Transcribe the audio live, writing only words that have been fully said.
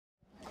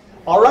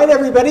All right,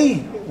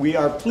 everybody, we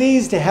are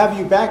pleased to have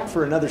you back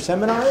for another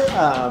seminar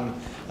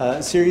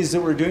series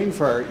that we're doing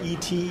for our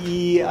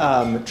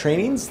ETE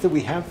trainings that we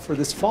have for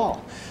this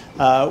fall.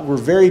 We're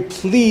very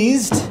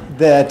pleased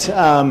that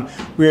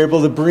we're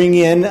able to bring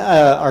in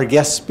our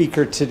guest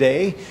speaker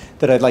today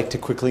that I'd like to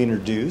quickly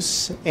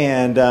introduce.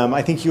 And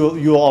I think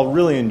you'll all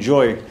really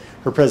enjoy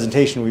her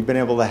presentation. We've been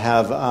able to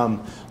have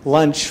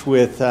lunch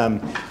with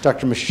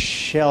Dr.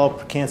 Michelle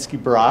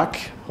Pacansky-Brock.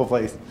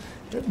 Hopefully,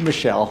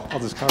 Michelle, I'll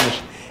just call her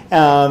Michelle.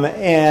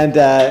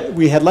 And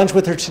we had lunch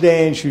with her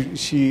today, and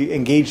she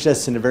engaged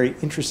us in a very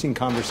interesting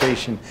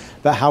conversation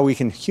about how we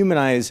can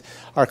humanize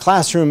our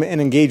classroom and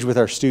engage with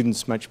our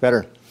students much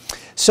better.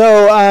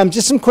 So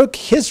just some quick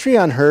history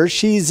on her.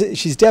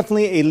 She's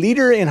definitely a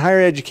leader in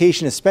higher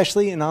education,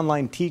 especially in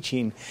online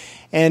teaching,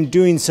 and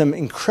doing some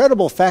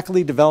incredible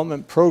faculty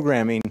development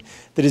programming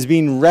that is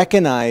being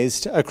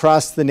recognized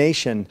across the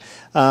nation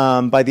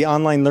by the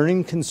Online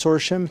Learning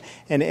Consortium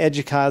and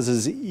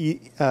EDUCAUSE's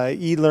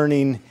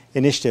e-learning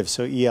initiative,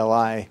 so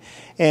ELI.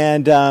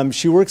 And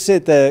she works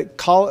at the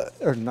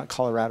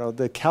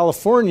the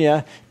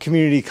California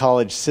Community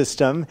College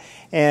system,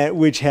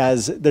 which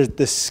has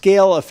the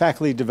scale of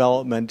faculty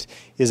development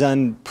is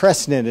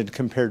unprecedented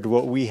compared to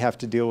what we have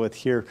to deal with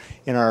here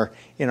in our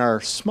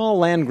small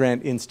land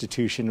grant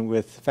institution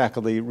with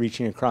faculty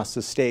reaching across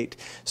the state.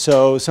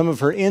 So some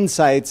of her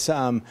insights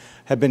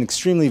have been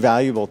extremely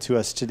valuable to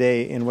us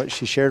today in what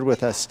she shared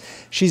with us.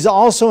 She's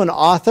also an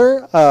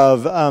author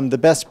of the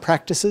best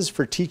practices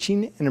for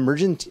teaching and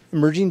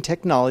emerging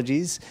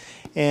technologies.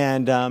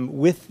 And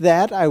with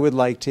that, I would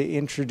like to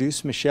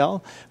introduce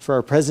Michelle for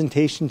our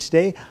presentation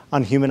today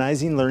on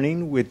humanizing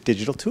learning with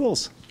digital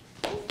tools.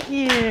 Thank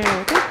you.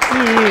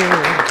 Thank you.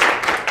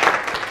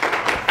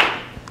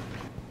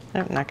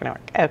 Oh, not going to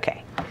work.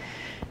 Okay.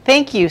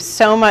 Thank you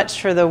so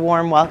much for the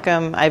warm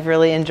welcome. I've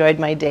really enjoyed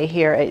my day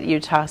here at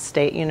Utah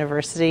State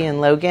University in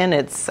Logan.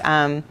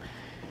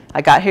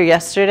 I got here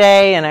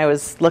yesterday, and I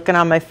was looking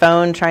on my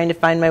phone trying to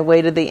find my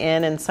way to the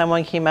inn, and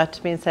someone came up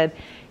to me and said,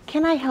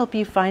 "Can I help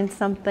you find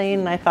something?"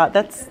 And I thought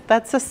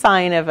that's a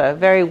sign of a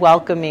very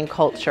welcoming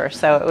culture.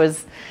 So it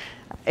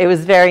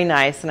was very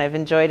nice, and I've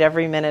enjoyed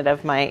every minute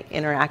of my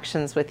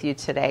interactions with you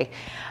today.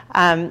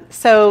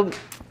 So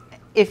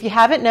if you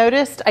haven't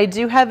noticed, I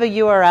do have a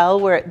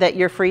URL that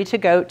you're free to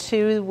go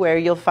to where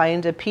you'll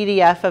find a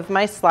PDF of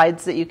my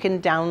slides that you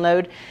can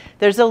download.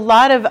 There's a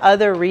lot of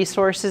other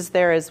resources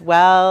there as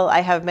well. I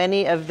have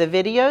many of the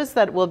videos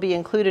that will be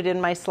included in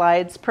my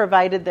slides,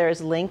 provided there's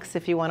links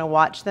if you want to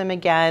watch them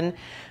again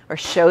or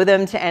show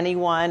them to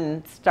anyone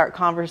and start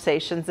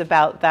conversations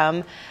about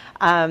them.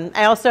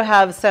 I also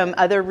have some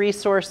other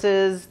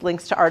resources,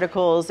 links to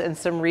articles, and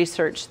some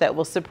research that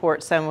will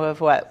support some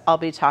of what I'll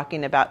be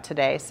talking about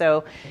today.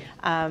 So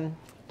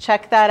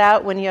check that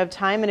out when you have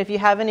time. And if you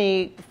have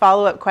any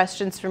follow-up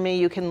questions for me,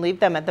 you can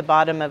leave them at the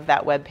bottom of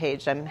that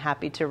webpage. I'm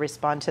happy to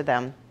respond to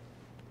them.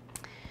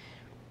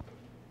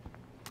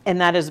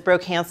 And that is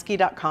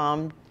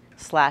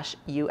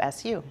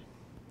brokansky.com/USU.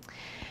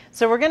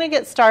 So we're going to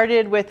get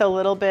started with a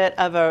little bit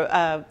of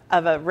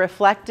a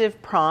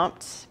reflective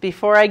prompt.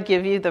 Before I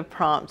give you the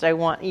prompt, I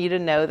want you to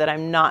know that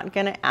I'm not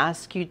going to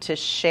ask you to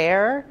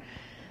share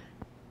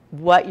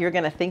what you're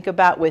going to think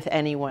about with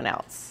anyone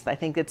else. I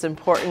think it's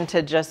important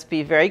to just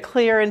be very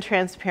clear and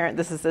transparent.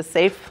 This is a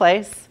safe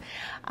place.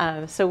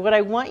 So what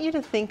I want you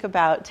to think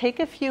about, take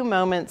a few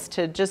moments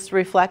to just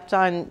reflect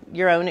on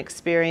your own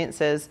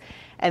experiences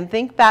and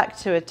think back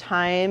to a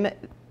time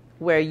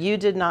where you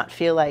did not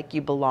feel like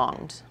you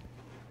belonged.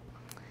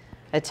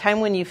 A time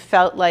when you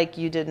felt like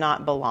you did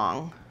not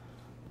belong.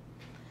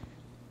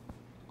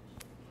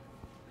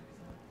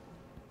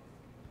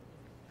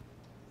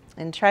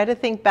 And try to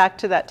think back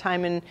to that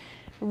time and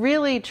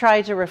really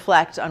try to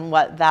reflect on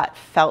what that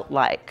felt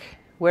like,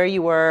 where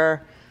you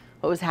were,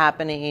 what was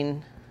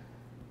happening,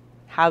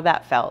 how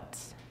that felt.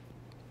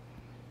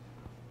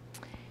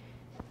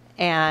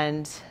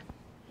 And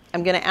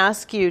I'm going to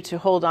ask you to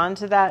hold on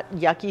to that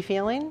yucky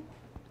feeling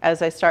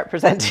as I start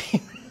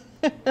presenting.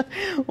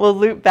 We'll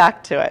loop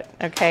back to it,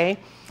 okay?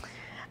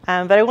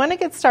 But I want to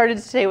get started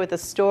today with a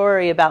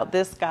story about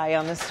this guy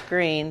on the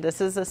screen.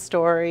 This is a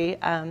story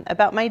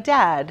about my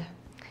dad,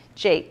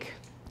 Jake.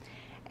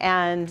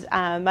 And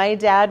my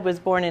dad was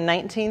born in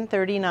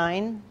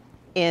 1939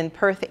 in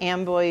Perth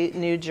Amboy,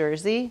 New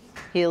Jersey.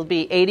 He'll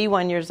be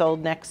 81 years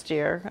old next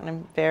year, and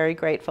I'm very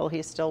grateful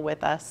he's still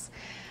with us.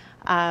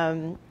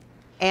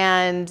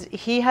 And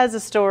he has a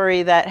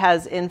story that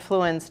has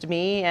influenced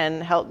me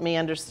and helped me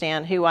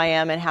understand who I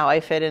am and how I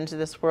fit into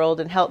this world,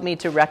 and helped me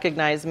to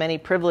recognize many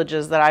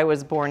privileges that I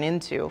was born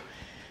into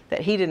that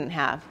he didn't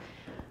have.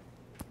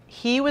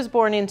 He was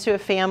born into a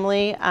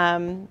family.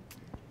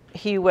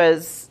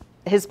 His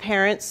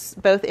parents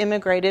both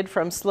immigrated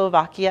from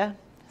Slovakia,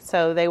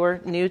 so they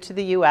were new to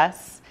the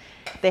U.S.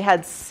 They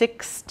had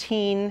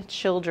 16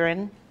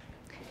 children.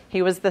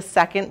 He was the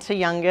second to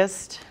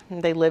youngest.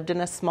 They lived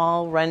in a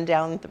small,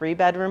 rundown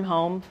 3-bedroom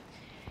home.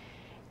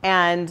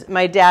 And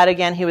my dad,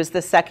 again, he was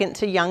the second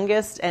to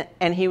youngest,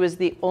 and he was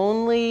the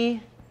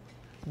only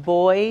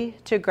boy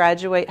to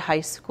graduate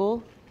high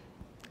school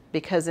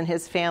because in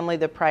his family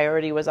the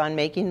priority was on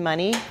making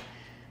money,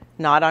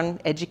 not on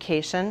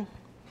education.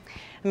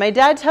 And my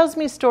dad tells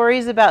me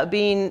stories about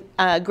being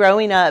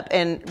growing up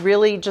and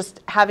really just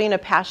having a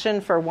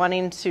passion for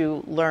wanting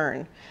to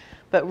learn.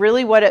 But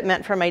really what it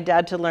meant for my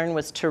dad to learn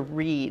was to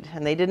read,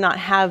 and they did not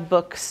have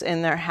books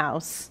in their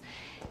house.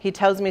 He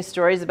tells me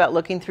stories about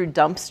looking through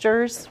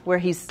dumpsters where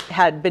he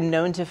had been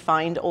known to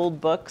find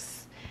old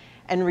books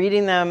and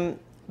reading them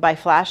by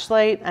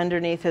flashlight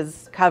underneath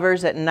his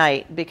covers at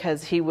night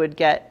because he would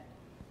get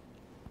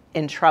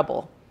in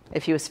trouble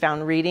if he was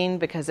found reading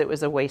because it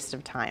was a waste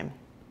of time.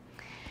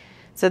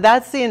 So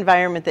that's the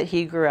environment that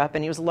he grew up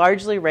in. He was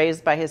largely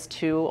raised by his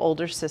two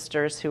older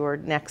sisters who were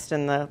next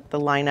in the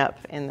lineup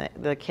in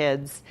the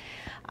kids.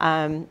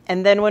 And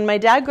then when my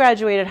dad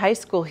graduated high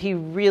school, he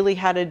really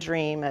had a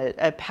dream,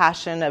 a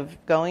passion of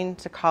going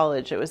to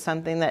college. It was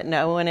something that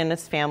no one in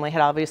his family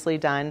had obviously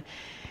done.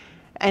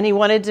 And he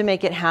wanted to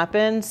make it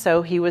happen,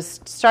 so he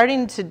was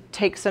starting to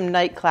take some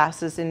night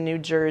classes in New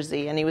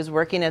Jersey, and he was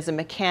working as a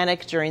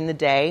mechanic during the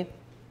day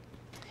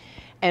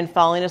and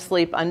falling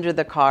asleep under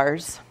the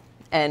cars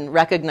and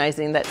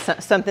recognizing that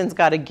something's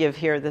got to give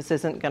here, this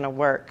isn't going to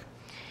work.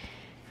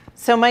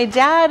 So my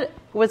dad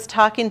was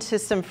talking to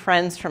some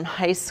friends from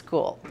high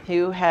school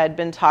who had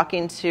been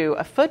talking to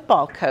a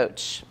football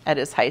coach at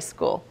his high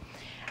school.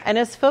 And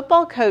his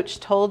football coach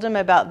told him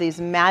about these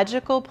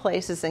magical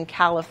places in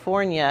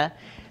California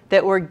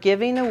that were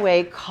giving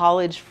away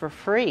college for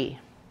free.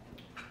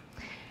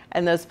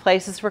 And those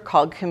places were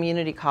called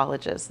community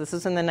colleges. This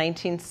was in the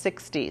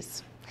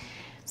 1960s.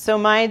 So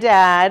my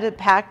dad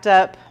packed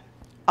up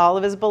all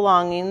of his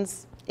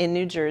belongings in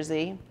New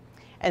Jersey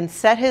and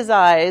set his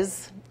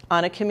eyes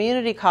on a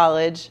community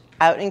college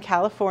out in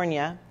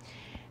California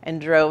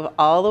and drove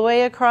all the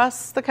way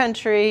across the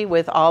country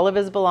with all of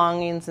his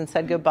belongings and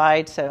said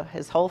goodbye to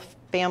his whole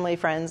family,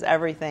 friends,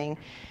 everything,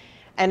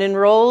 and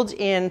enrolled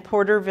in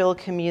Porterville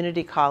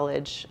Community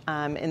College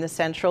in the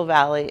Central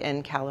Valley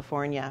in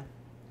California.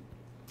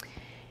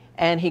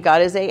 And he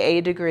got his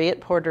AA degree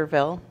at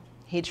Porterville.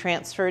 He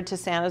transferred to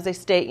San Jose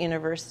State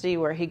University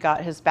where he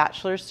got his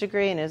bachelor's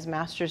degree and his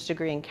master's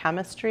degree in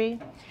chemistry.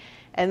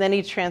 And then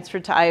he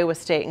transferred to Iowa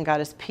State and got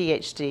his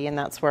PhD, and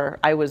that's where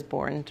I was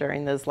born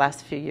during those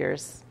last few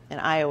years in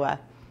Iowa.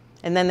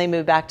 And then they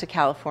moved back to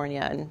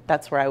California, and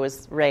that's where I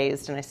was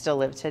raised, and I still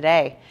live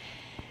today.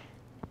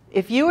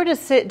 If you were to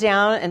sit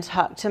down and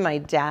talk to my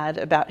dad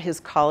about his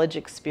college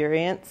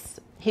experience,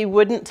 he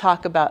wouldn't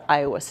talk about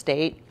Iowa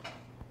State.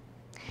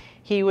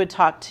 He would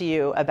talk to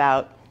you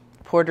about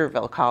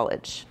Porterville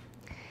College.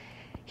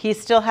 He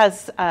still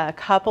has a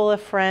couple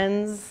of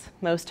friends,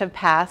 most have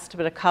passed,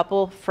 but a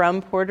couple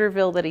from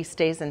Porterville that he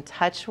stays in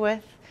touch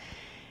with.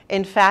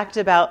 In fact,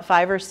 about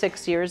 5 or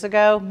 6 years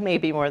ago,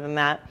 maybe more than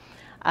that,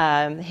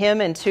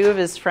 him and two of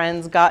his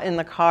friends got in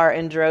the car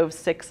and drove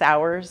 6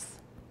 hours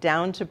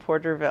down to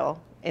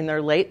Porterville in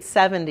their late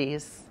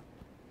 70s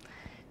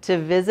to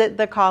visit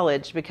the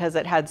college because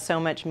it had so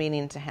much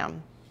meaning to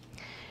him.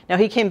 Now,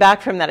 he came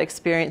back from that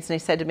experience and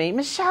he said to me,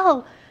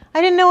 "Michelle,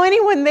 I didn't know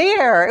anyone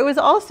there. It was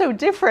all so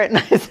different."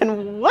 And I said,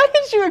 "What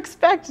did you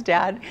expect,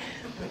 Dad?"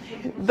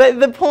 But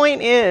the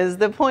point is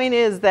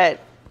that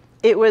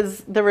it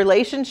was the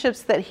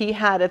relationships that he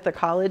had at the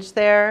college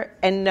there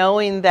and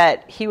knowing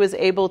that he was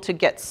able to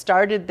get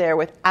started there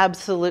with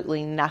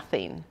absolutely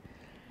nothing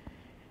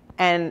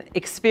and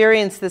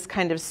experience this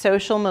kind of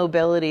social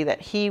mobility that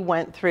he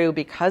went through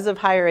because of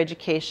higher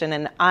education,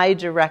 and I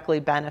directly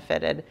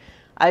benefited.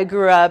 I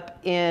grew up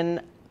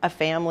in a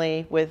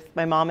family with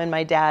my mom and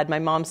my dad. My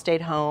mom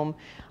stayed home.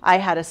 I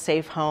had a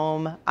safe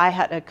home. I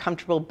had a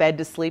comfortable bed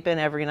to sleep in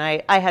every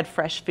night. I had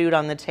fresh food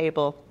on the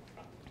table.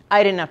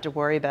 I didn't have to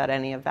worry about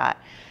any of that.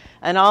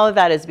 And all of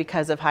that is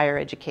because of higher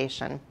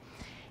education.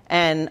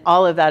 And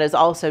all of that is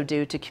also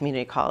due to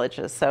community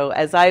colleges. So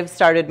as I've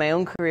started my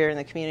own career in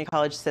the community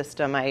college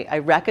system, I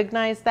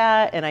recognize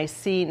that, and I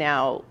see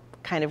now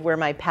kind of where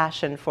my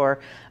passion for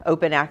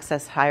open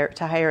access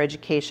to higher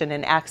education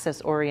and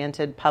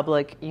access-oriented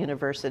public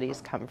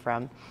universities come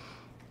from.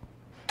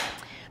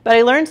 But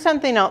I learned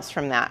something else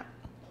from that.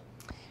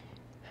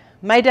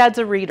 My dad's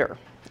a reader,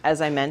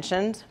 as I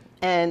mentioned,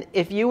 and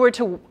if you were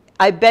to,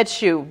 I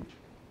bet you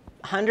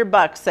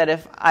 $100 that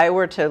if I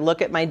were to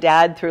look at my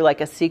dad through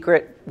like a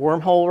secret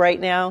wormhole right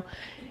now,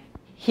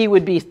 he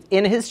would be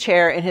in his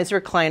chair in his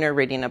recliner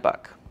reading a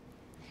book.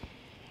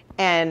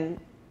 And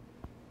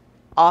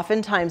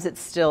oftentimes it's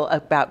still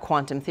about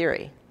quantum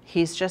theory.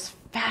 He's just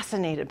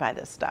fascinated by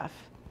this stuff.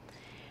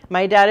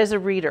 My dad is a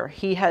reader.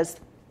 He has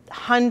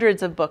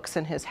hundreds of books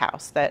in his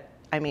house that,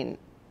 I mean,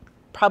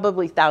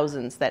 probably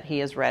thousands that he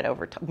has read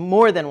over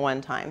more than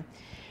one time.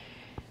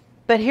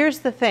 But here's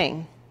the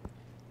thing.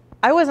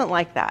 I wasn't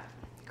like that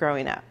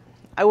growing up.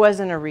 I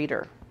wasn't a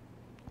reader.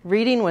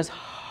 Reading was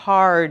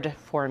hard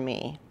for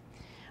me.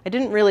 I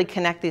didn't really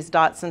connect these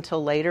dots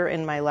until later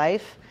in my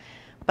life,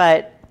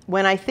 but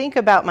when I think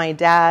about my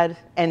dad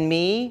and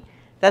me,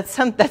 that's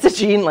a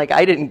gene like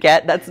I didn't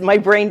get. My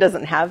brain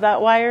doesn't have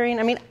that wiring.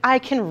 I mean, I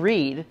can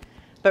read,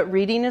 but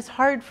reading is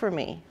hard for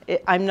me.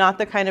 I'm not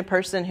the kind of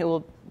person who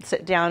will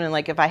sit down and,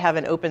 like, if I have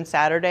an open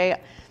Saturday,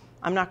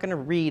 I'm not going to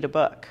read a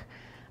book.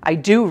 I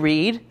do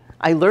read.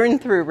 I learn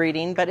through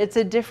reading, but it's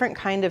a different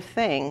kind of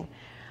thing.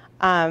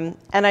 And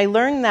I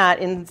learned that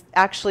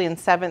actually in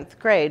 7th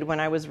grade when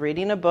I was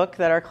reading a book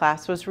that our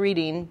class was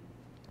reading.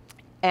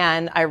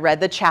 And I read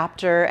the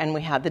chapter, and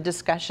we had the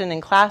discussion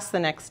in class the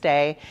next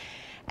day.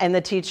 And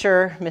the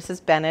teacher,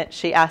 Mrs. Bennett,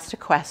 she asked a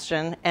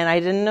question, and I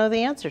didn't know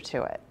the answer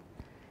to it.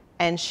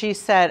 And she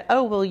said,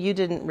 "Oh, well, you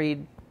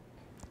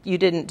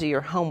didn't do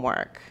your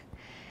homework."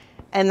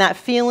 And that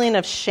feeling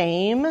of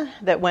shame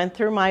that went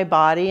through my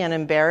body and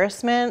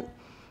embarrassment,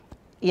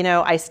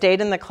 I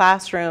stayed in the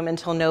classroom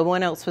until no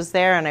one else was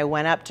there, and I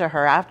went up to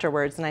her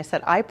afterwards, and I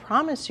said, "I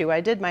promise you I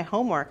did my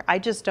homework. I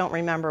just don't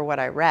remember what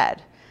I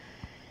read."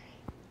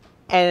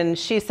 And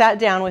she sat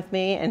down with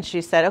me, and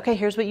she said, "Okay,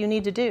 here's what you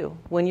need to do.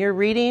 When you're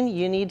reading,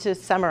 you need to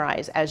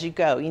summarize as you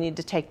go. You need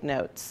to take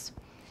notes."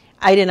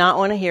 I did not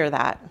want to hear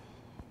that,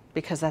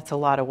 because that's a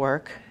lot of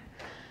work.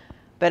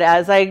 But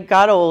as I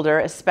got older,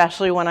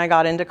 especially when I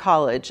got into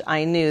college,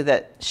 I knew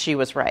that she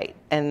was right.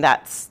 And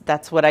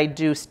that's what I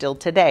do still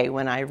today.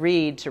 When I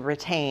read to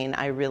retain,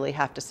 I really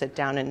have to sit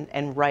down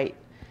and write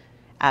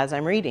as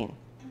I'm reading.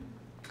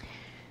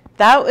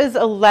 That was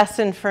a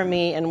lesson for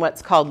me in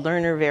what's called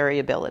learner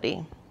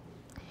variability.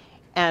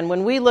 And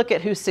when we look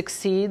at who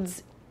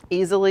succeeds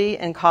easily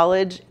in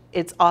college,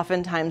 it's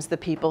oftentimes the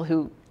people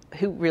who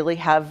really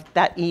have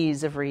that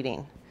ease of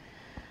reading.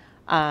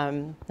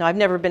 Now, I've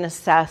never been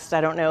assessed.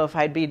 I don't know if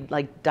I'd be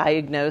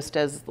diagnosed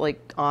as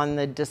on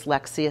the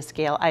dyslexia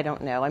scale. I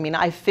don't know. I mean,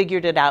 I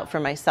figured it out for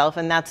myself,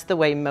 and that's the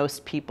way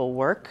most people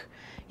work.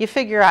 You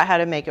figure out how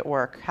to make it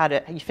work,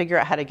 you figure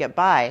out how to get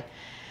by.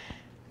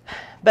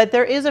 But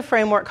there is a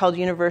framework called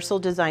Universal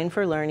Design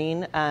for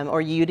Learning,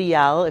 or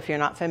UDL, if you're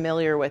not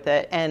familiar with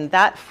it. And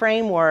that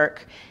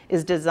framework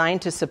is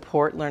designed to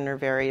support learner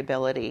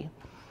variability.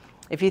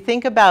 If you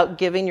think about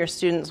giving your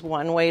students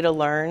one way to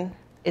learn,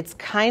 it's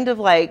kind of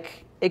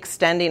like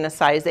extending a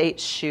size 8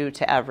 shoe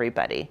to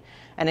everybody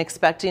and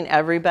expecting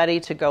everybody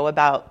to go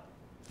about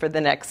for the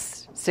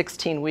next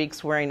 16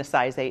 weeks wearing a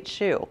size 8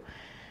 shoe.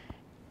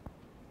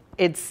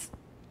 It's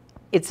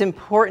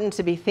important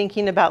to be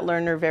thinking about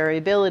learner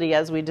variability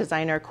as we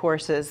design our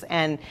courses,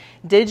 and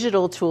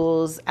digital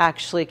tools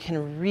actually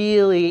can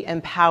really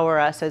empower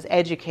us as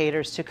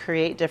educators to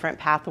create different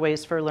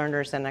pathways for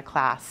learners in a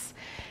class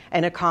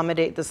and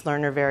accommodate this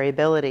learner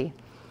variability.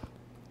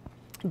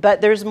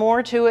 But there's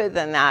more to it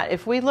than that.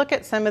 If we look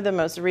at some of the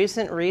most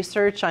recent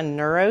research on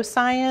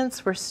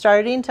neuroscience, we're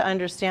starting to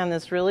understand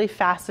this really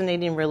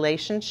fascinating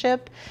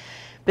relationship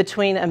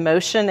between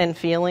emotion and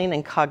feeling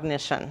and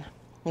cognition.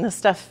 And this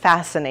stuff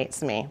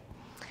fascinates me.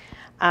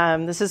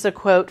 This is a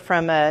quote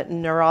from a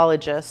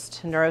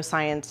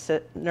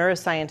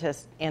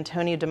neuroscientist,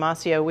 Antonio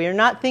Damasio. "We are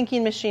not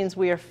thinking machines,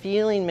 we are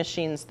feeling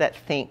machines that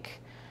think."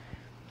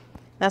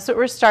 That's what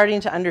we're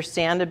starting to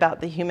understand about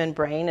the human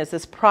brain, is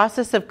this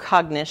process of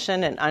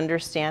cognition and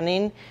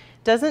understanding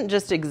doesn't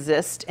just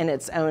exist in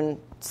its own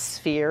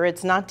sphere.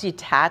 It's not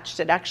detached.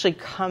 It actually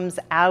comes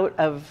out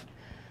of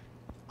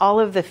all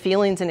of the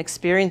feelings and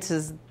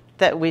experiences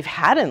that we've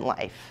had in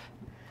life.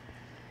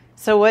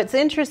 So what's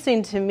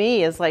interesting to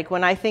me is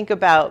when I think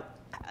about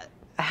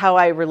how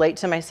I relate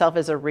to myself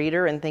as a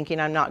reader and thinking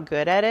I'm not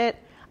good at it,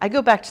 I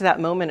go back to that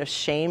moment of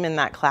shame in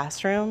that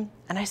classroom,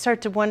 and I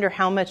start to wonder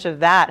how much of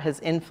that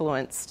has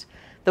influenced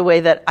the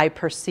way that I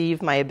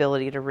perceive my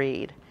ability to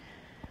read.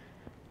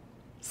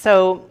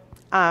 So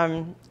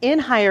in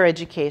higher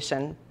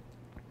education,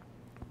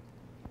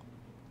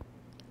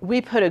 we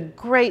put a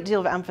great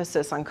deal of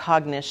emphasis on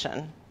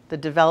cognition, the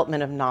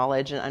development of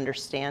knowledge and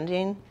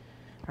understanding.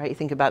 Right? You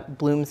think about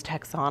Bloom's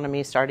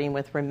taxonomy, starting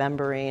with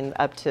remembering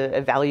up to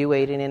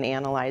evaluating and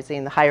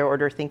analyzing the higher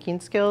order thinking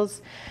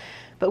skills.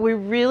 But we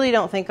really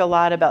don't think a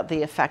lot about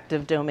the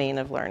affective domain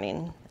of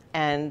learning.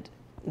 And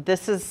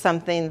this is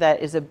something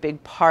that is a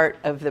big part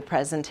of the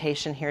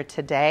presentation here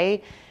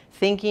today,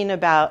 thinking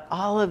about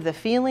all of the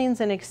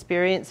feelings and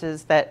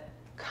experiences that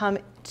come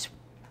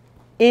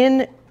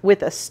in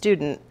with a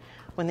student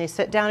when they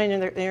sit down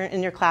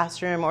in your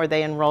classroom or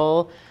they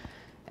enroll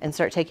and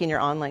start taking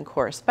your online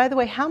course. By the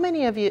way, how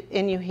many of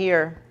you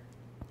here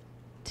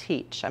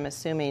teach? I'm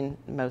assuming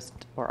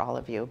most or all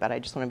of you, but I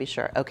just want to be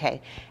sure. Okay.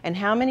 And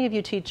how many of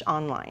you teach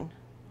online?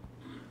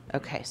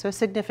 Okay, so a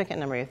significant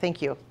number of you.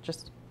 Thank you.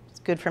 It's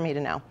good for me to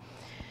know.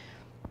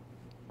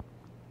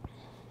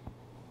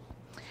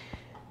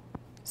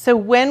 So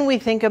when we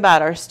think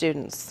about our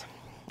students,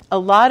 a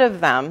lot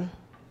of them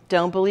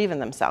don't believe in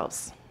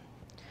themselves.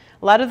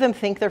 A lot of them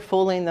think they're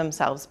fooling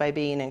themselves by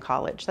being in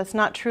college. That's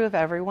not true of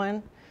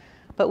everyone.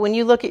 But when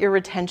you look at your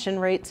retention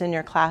rates in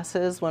your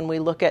classes, when we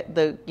look at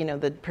the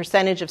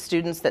percentage of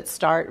students that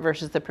start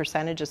versus the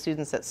percentage of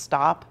students that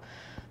stop,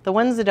 the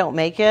ones that don't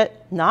make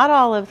it, not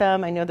all of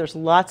them, I know there's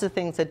lots of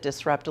things that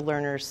disrupt a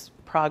learner's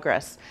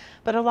progress,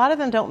 but a lot of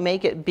them don't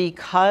make it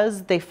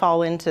because they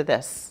fall into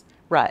this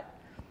rut.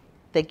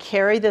 They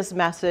carry this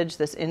message,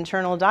 this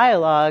internal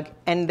dialogue,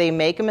 and they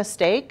make a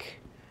mistake,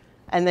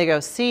 and they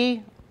go,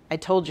 "See, I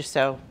told you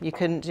so. You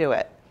couldn't do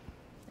it.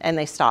 And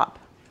they stop.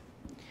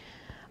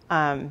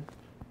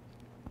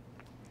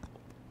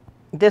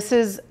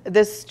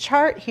 This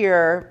chart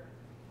here,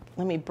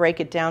 let me break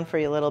it down for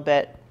you a little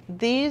bit.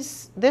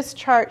 This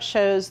chart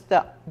shows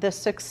the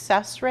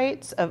success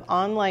rates of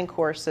online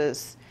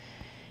courses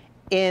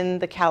in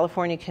the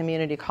California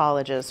community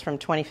colleges from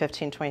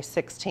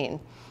 2015-2016.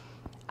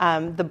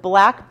 The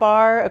black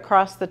bar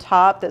across the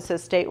top that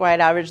says statewide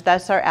average,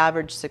 that's our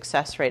average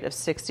success rate of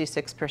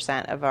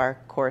 66% of our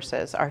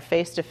courses. Our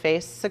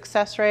face-to-face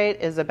success rate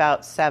is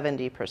about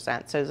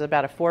 70%, so it's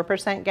about a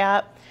 4%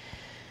 gap.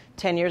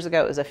 10 years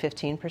ago, it was a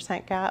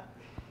 15% gap.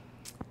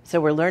 So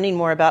we're learning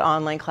more about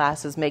online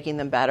classes, making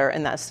them better,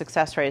 and that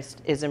success rate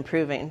is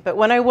improving. But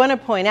what I want to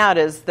point out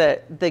is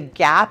that the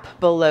gap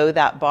below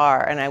that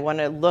bar, and I want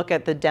to look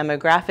at the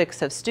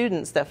demographics of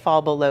students that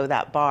fall below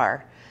that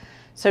bar.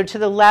 So to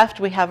the left,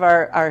 we have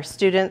our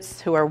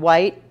students who are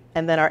white,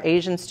 and then our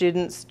Asian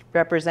students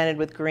represented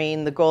with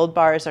green. The gold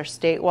bars are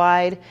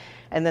statewide,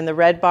 and then the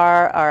red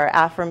bar are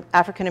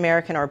African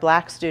American or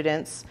black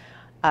students.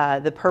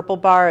 The purple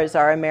bar is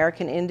our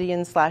American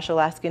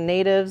Indian/Alaskan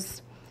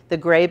Natives. The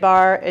gray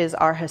bar is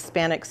our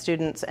Hispanic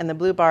students, and the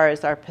blue bar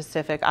is our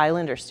Pacific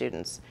Islander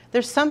students.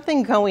 There's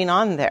something going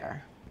on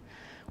there.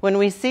 When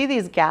we see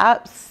these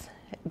gaps,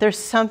 there's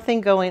something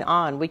going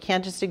on. We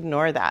can't just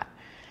ignore that.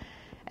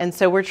 And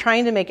so we're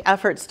trying to make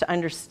efforts to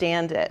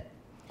understand it.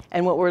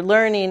 And what we're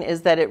learning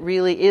is that it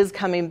really is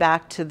coming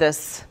back to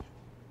that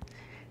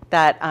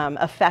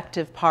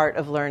effective part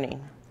of learning.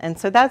 And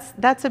so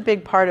that's a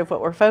big part of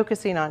what we're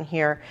focusing on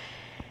here.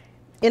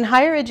 In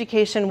higher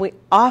education, we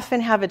often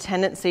have a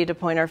tendency to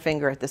point our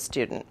finger at the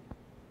student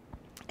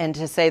and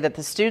to say that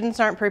the students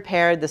aren't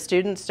prepared, the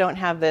students don't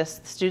have this,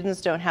 the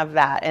students don't have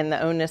that, and the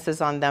onus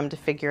is on them to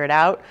figure it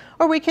out.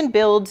 Or we can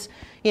build,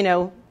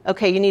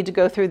 okay, you need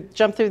to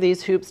jump through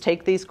these hoops,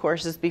 take these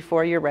courses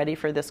before you're ready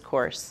for this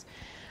course.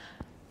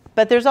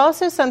 But there's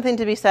also something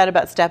to be said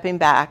about stepping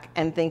back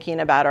and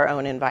thinking about our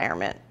own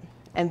environment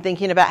and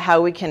thinking about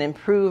how we can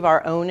improve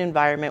our own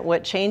environment.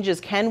 What changes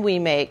can we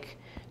make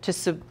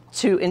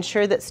to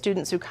ensure that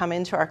students who come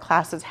into our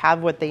classes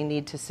have what they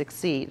need to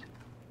succeed?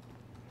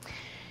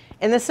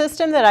 In the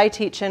system that I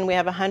teach in, we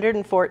have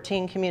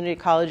 114 community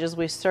colleges.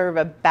 We serve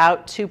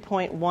about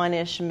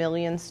 2.1-ish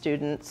million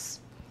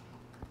students.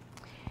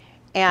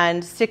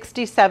 And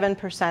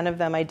 67% of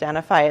them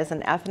identify as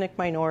an ethnic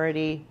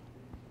minority.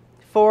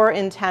 4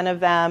 in 10 of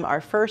them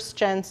are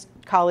first-gen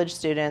college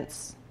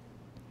students.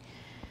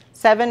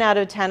 7 out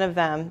of 10 of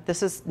them,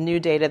 this is new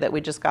data that we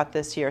just got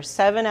this year,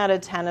 7 out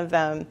of 10 of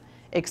them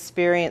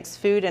experience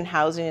food and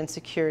housing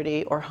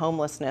insecurity or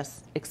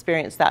homelessness,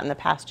 experienced that in the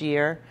past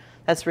year.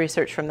 That's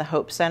research from the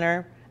Hope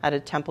Center out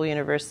of Temple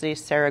University,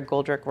 Sarah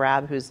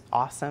Goldrick-Rab, who's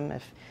awesome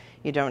if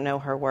you don't know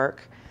her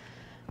work.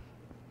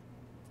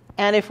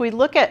 And if we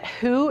look at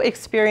who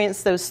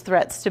experienced those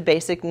threats to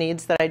basic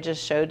needs that I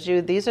just showed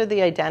you, these are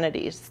the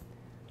identities: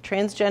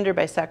 transgender,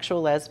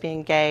 bisexual,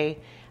 lesbian, gay,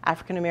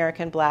 African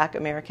American, Black,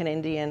 American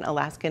Indian,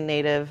 Alaskan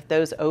Native,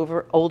 those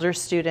older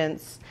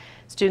students,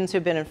 students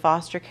who've been in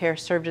foster care,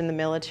 served in the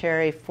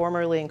military,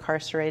 formerly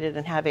incarcerated,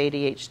 and have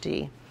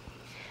ADHD.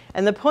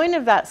 And the point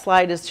of that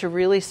slide is to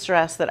really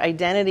stress that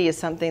identity is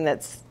something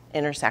that's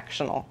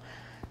intersectional.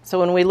 So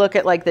when we look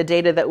at the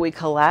data that we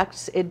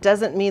collect, it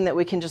doesn't mean that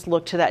we can just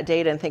look to that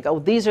data and think, oh,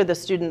 these are the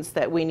students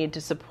that we need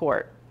to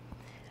support.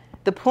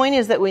 The point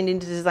is that we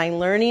need to design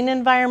learning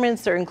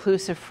environments that are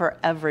inclusive for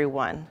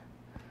everyone,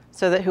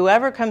 so that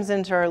whoever comes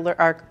into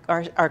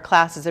our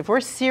classes, if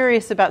we're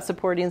serious about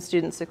supporting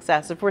student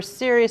success, if we're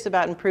serious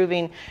about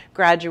improving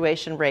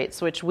graduation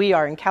rates, which we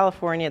are in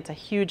California, it's a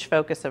huge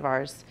focus of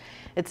ours,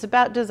 it's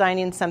about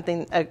designing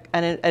something,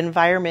 an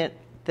environment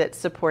that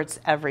supports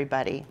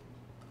everybody.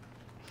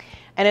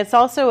 And it's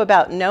also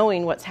about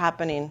knowing what's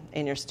happening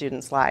in your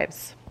students'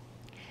 lives.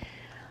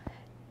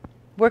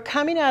 We're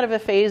coming out of a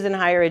phase in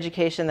higher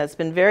education that's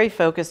been very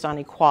focused on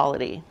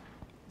equality.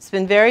 It's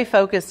been very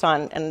focused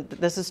on, and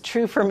this is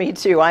true for me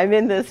too, I'm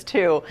in this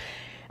too.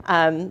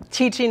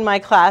 Teaching my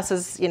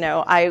classes,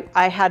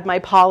 I had my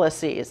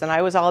policies, and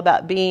I was all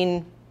about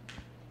being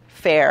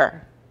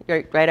fair,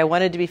 right? I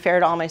wanted to be fair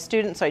to all my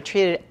students, so I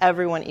treated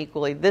everyone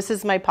equally. This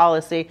is my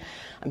policy.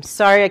 I'm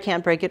sorry I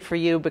can't break it for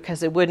you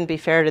because it wouldn't be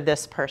fair to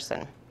this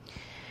person.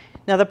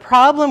 Now, the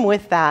problem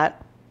with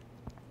that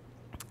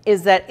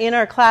is that in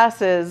our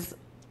classes,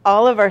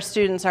 all of our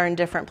students are in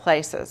different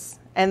places,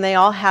 and they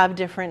all have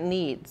different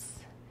needs.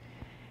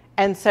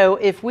 And so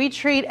if we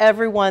treat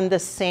everyone the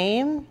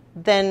same,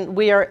 then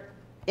we are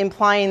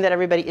implying that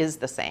everybody is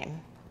the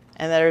same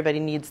and that everybody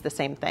needs the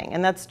same thing.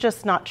 And that's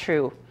just not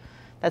true.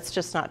 That's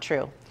just not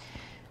true.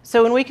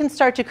 So when we can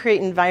start to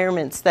create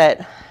environments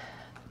that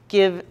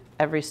give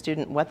every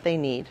student what they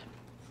need,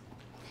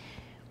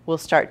 we'll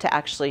start to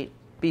actually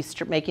be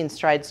making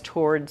strides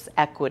towards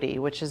equity,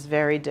 which is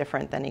very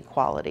different than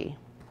equality.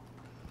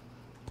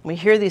 We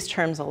hear these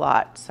terms a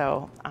lot,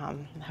 so I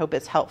hope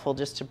it's helpful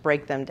just to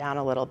break them down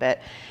a little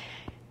bit.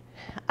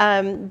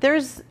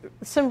 There's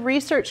some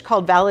research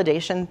called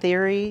validation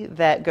theory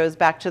that goes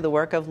back to the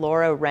work of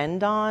Laura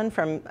Rendon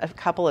from a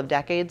couple of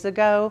decades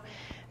ago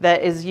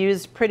that is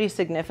used pretty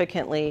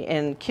significantly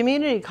in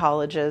community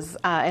colleges.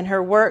 And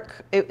her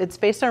work, it's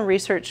based on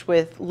research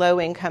with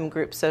low-income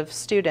groups of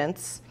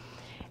students.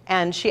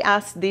 And she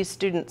asked these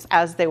students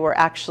as they were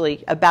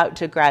actually about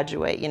to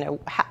graduate, you know,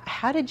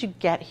 how did you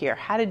get here?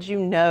 How did you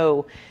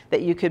know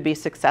that you could be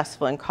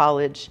successful in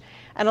college?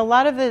 And a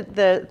lot of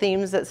the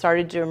themes that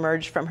started to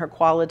emerge from her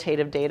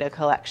qualitative data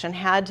collection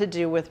had to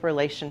do with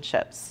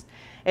relationships.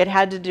 It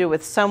had to do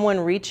with someone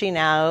reaching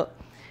out,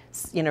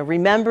 you know,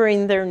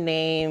 remembering their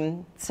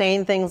name,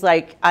 saying things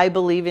like, I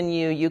believe in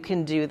you, you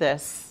can do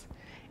this.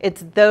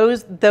 It's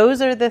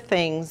those are the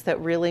things that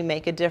really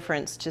make a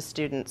difference to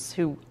students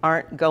who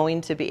aren't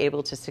going to be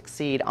able to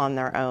succeed on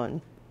their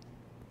own.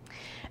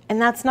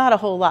 And that's not a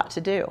whole lot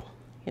to do,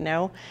 you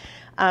know.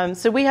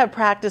 So we have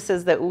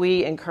practices that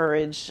we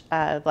encourage,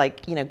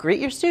 like, you know, greet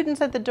your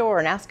students at the door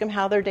and ask them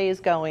how their day is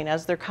going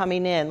as they're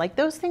coming in. Like,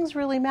 those things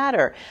really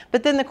matter.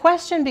 But then the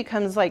question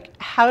becomes, like,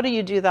 how do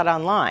you do that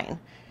online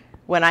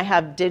when I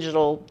have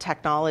digital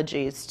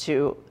technologies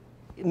to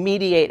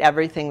mediate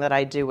everything that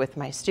I do with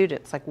my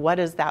students? Like, what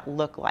does that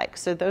look like?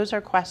 So those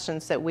are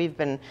questions that we've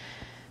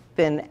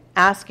been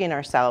asking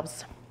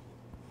ourselves.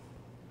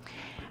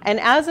 And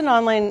as an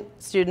online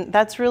student,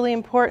 that's really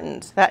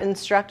important. That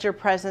instructor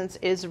presence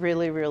is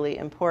really, really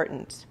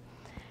important.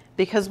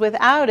 Because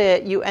without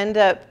it, you end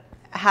up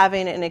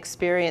having an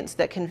experience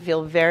that can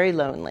feel very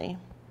lonely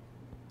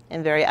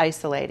and very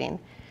isolating.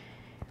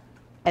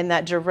 And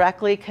that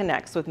directly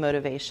connects with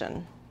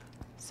motivation.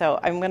 So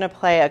I'm going to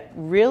play a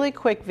really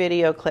quick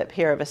video clip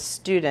here of a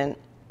student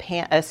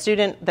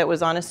that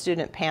was on a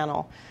student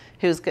panel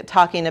who's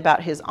talking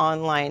about his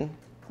online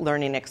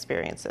learning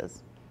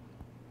experiences.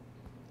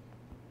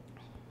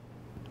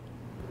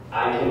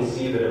 I can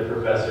see that a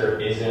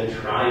professor isn't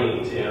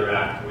trying to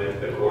interact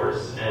with the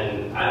course,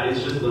 and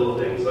it's just little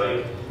things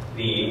like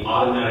the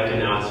automatic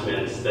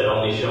announcements that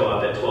only show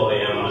up at 12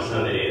 a.m. on a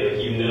Sunday.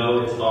 Like, you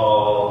know, it's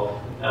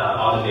all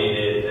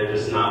automated. They're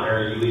just not,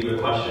 or you leave a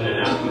question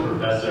and ask the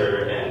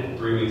professor, and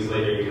 3 weeks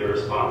later you get a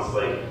response.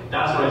 Like,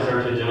 that's when I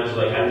start to judge.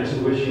 Like, I just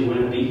wish you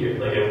wouldn't be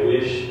here. Like, I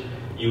wish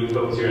you would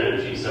focus your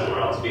energy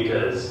somewhere else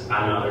because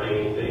I'm not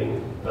learning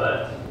anything.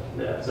 But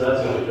yeah, so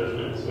that's the only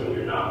judgment, is when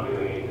you're not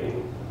doing anything.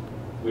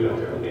 We don't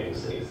care when you make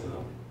mistakes,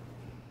 though.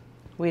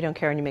 We don't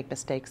care when you make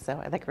mistakes, though.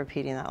 I like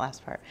repeating that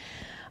last part.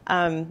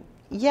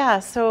 Yeah,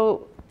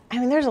 so, I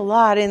mean, there's a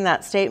lot in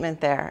that statement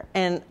there.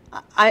 And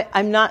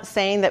I'm not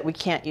saying that we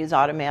can't use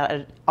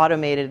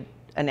automated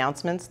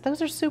announcements.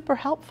 Those are super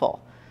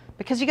helpful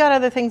because you got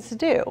other things to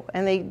do.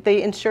 And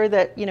they ensure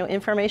that, you know,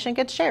 information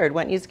gets shared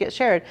when it needs to get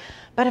shared.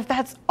 But if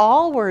that's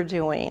all we're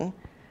doing,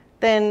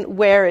 then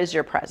where is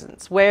your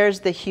presence?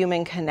 Where's the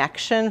human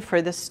connection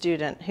for the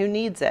student who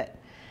needs it?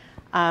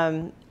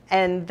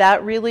 And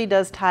that really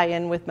does tie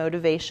in with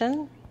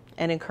motivation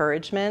and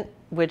encouragement,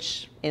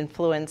 which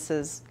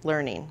influences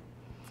learning.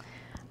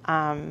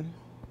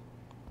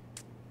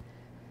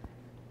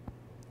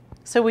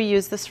 So we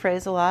use this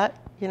phrase a lot,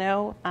 you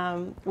know,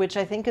 which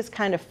I think is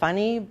kind of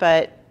funny,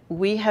 but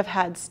we have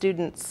had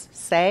students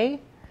say,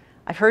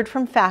 I've heard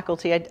from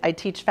faculty, I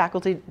teach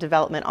faculty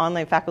development,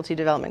 online faculty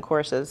development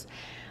courses,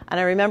 and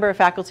I remember a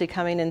faculty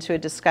coming into a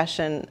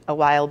discussion a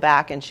while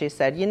back, and she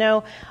said, you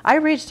know, I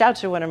reached out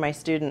to one of my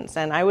students,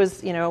 and I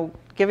was, you know,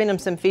 giving him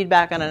some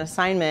feedback on an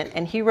assignment,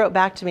 and he wrote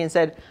back to me and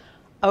said,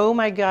 oh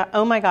my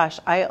gosh,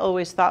 I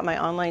always thought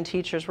my online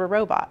teachers were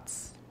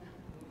robots.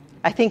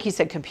 I think he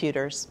said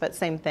computers, but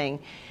same thing.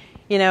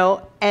 You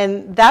know,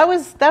 and that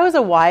was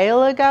a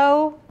while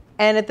ago,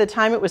 and at the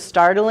time it was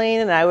startling,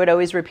 and I would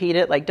always repeat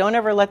it, like, don't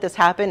ever let this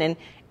happen, and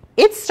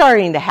it's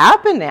starting to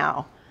happen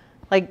now.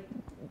 Like,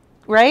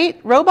 right?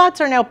 Robots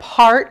are now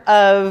part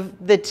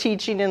of the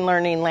teaching and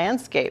learning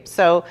landscape.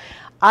 So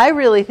I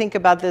really think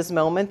about this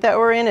moment that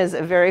we're in as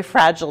a very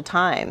fragile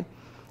time.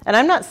 And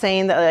I'm not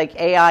saying that, like,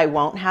 AI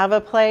won't have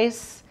a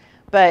place,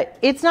 but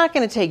it's not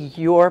going to take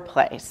your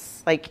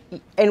place. Like,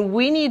 and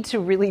we need to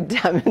really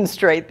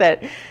demonstrate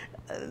that,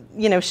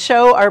 you know,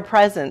 show our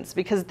presence,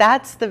 because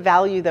that's the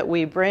value that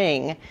we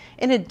bring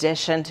in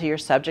addition to your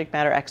subject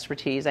matter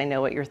expertise. I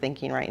know what you're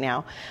thinking right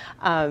now.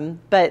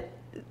 But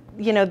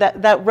you know,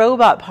 that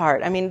robot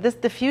part, I mean,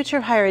 the future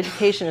of higher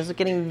education is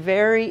getting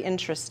very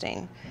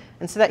interesting.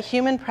 And so that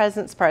human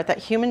presence part, that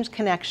human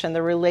connection,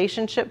 the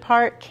relationship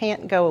part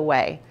can't go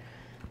away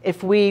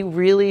if we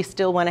really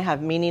still want to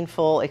have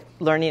meaningful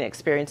learning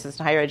experiences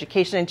in higher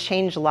education and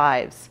change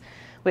lives,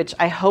 which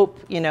I hope,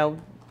 you know,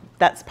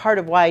 that's part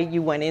of why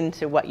you went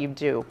into what you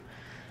do.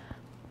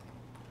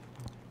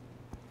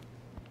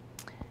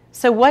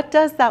 So what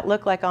does that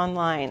look like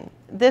online?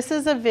 This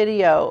is a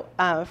video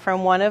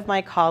from one of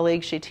my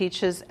colleagues. She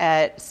teaches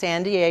at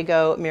San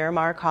Diego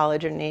Miramar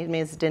College. Her name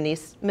is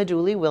Denise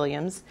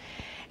Meduli-Williams.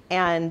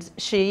 And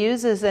she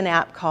uses an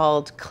app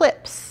called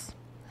Clips,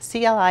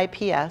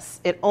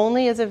 C-L-I-P-S. It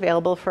only is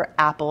available for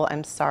Apple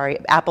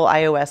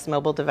iOS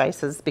mobile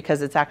devices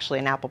because it's actually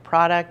an Apple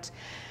product.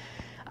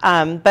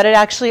 But it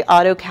actually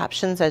auto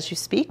captions as you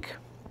speak,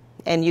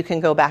 and you can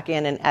go back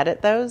in and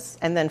edit those.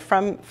 And then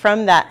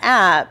from that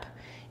app,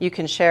 you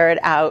can share it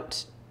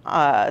out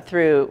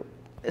through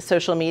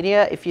social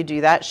media. If you do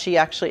that, she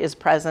actually is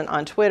present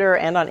on Twitter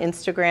and on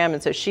Instagram,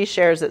 and so she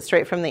shares it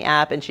straight from the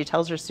app, and she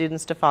tells her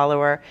students to follow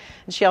her.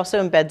 And she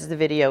also embeds the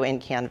video in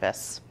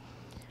Canvas.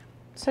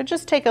 So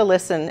just take a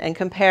listen and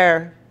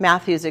compare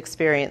Matthew's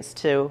experience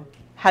to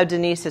how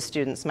Denise's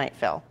students might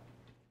feel.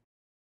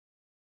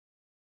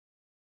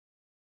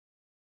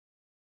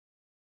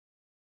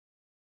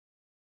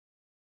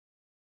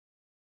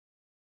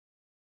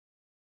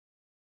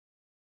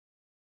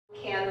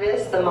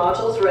 Canvas, the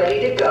module's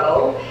ready to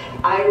go.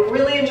 I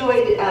really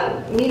enjoyed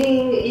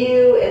meeting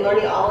you and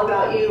learning all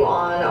about you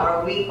on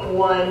our week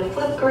 1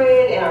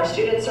 Flipgrid and our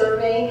student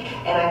survey,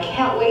 and I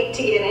can't wait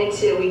to get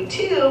into week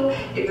 2.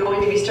 You're going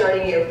to be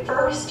starting your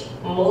first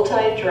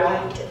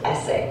multi-draft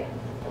essay.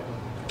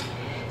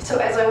 So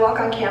as I walk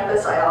on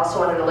campus, I also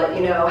wanted to let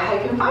you know how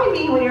you can find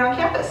me when you're on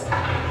campus.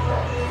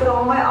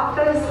 So my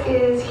office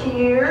is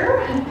here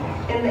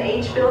in the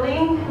H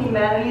building,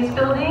 Humanities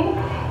building,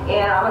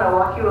 and I'm going to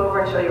walk you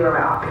over and show you where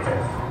my office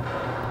is.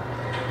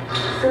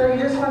 So you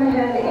just want to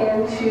head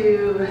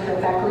into the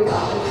faculty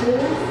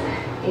offices,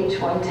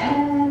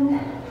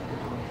 H110,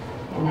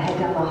 and head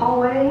down the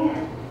hallway.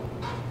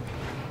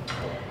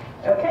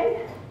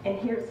 Okay, and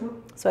here's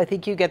some. So I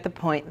think you get the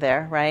point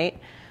there, right?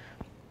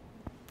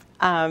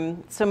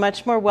 So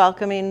much more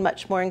welcoming,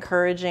 much more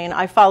encouraging.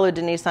 I follow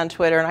Denise on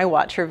Twitter and I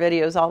watch her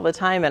videos all the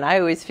time, and I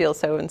always feel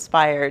so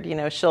inspired. You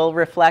know, she'll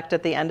reflect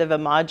at the end of a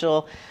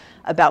module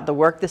about the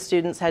work the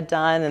students had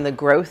done and the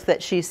growth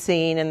that she's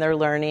seen in their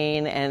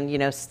learning, and, you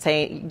know,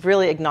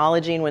 really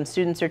acknowledging when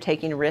students are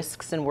taking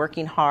risks and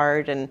working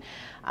hard, and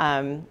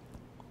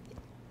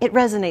it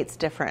resonates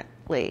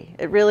differently.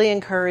 It really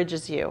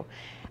encourages you.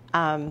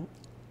 And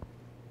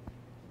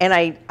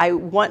I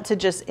want to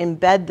just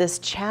embed this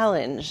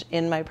challenge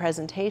in my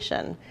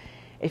presentation.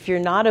 If you're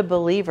not a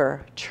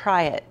believer,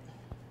 try it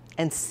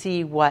and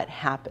see what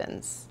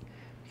happens.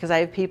 Because I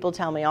have people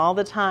tell me all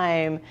the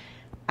time,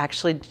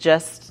 actually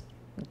just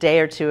a day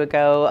or two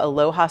ago,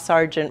 Aloha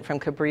Sargent from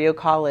Cabrillo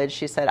College,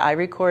 she said, I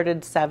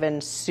recorded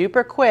 7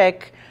 super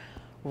quick,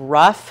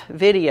 rough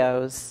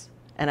videos,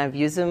 and I've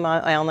used them in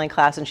my online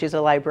class, and she's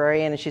a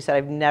librarian, and she said,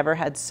 I've never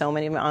had so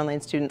many of my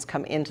online students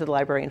come into the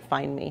library and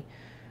find me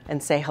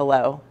and say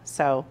hello.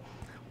 So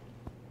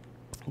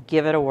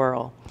give it a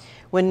whirl.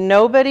 When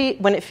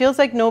it feels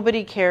like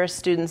nobody cares,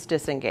 students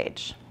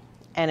disengage.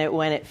 And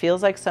when it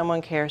feels like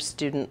someone cares,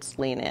 students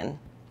lean in.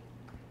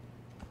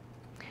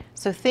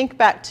 So think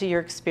back to your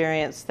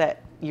experience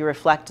that you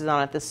reflected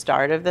on at the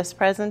start of this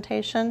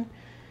presentation.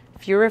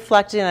 If you're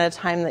reflecting on a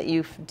time that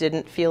you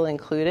didn't feel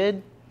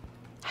included,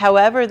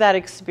 however that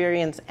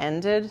experience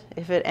ended,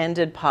 if it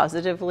ended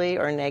positively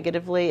or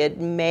negatively, it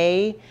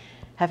may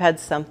have had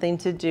something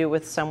to do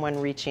with someone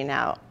reaching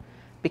out.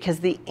 Because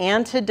the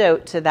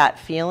antidote to that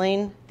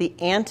feeling, the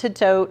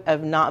antidote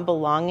of not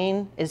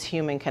belonging, is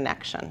human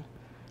connection.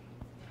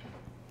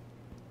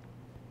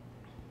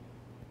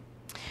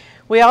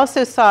 We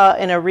also saw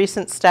in a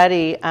recent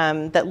study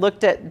that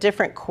looked at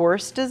different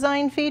course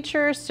design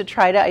features to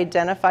try to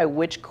identify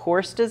which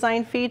course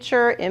design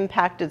feature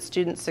impacted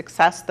student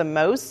success the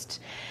most.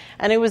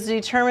 And it was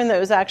determined that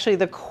it was actually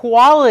the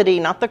quality,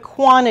 not the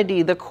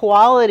quantity, the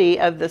quality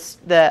of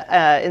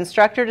the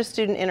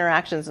instructor-to-student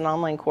interactions in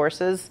online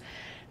courses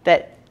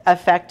that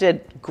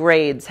affected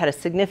grades, had a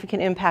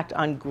significant impact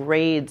on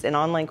grades in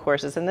online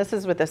courses. And this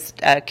is with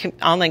the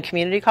online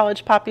community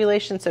college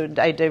population, so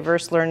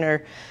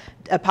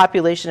a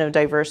population of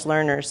diverse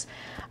learners.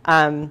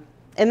 And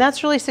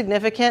that's really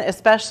significant,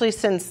 especially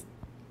since,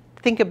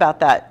 think about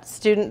that,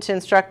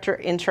 student-to-instructor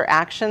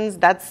interactions,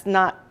 that's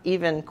not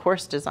even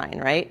course design,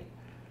 right?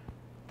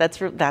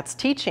 That's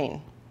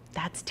teaching.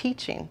 That's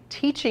teaching.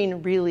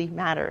 Teaching really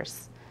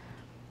matters.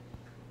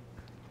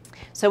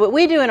 So what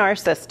we do in our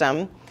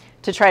system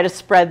to try to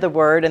spread the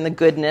word and the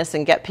goodness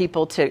and get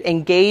people to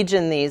engage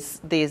in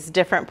these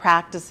different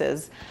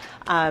practices,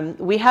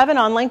 we have an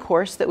online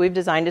course that we've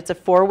designed. It's a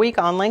 4-week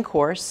online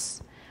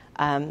course.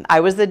 I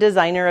was the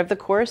designer of the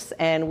course,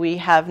 and we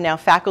have now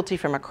faculty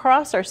from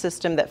across our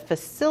system that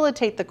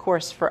facilitate the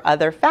course for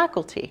other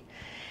faculty.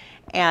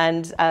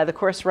 And the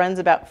course runs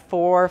about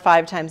 4 or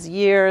 5 times a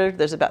year.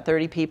 There's about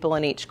 30 people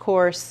in each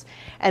course.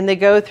 And they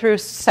go through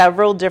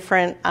several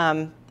different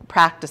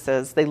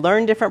practices. They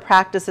learn different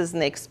practices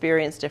and they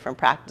experience different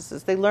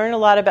practices. They learn a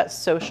lot about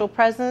social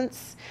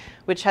presence,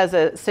 which has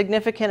a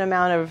significant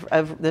amount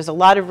there's a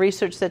lot of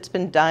research that's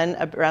been done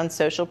around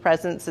social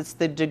presence. It's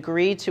the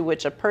degree to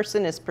which a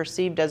person is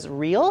perceived as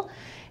real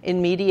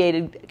in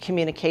mediated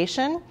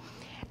communication.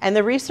 And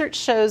the research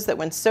shows that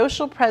when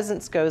social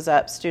presence goes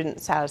up,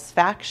 student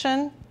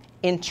satisfaction,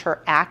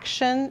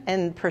 interaction,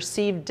 and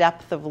perceived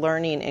depth of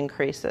learning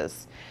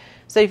increases.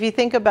 So if you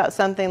think about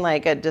something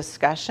like a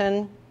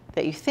discussion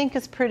that you think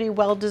is pretty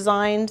well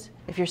designed,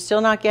 if you're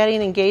still not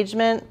getting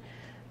engagement,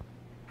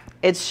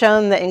 It's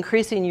shown that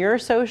increasing your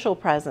social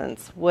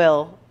presence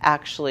will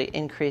actually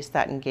increase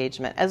that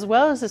engagement, as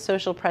well as the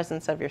social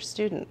presence of your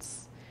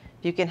students.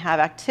 You can have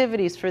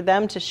activities for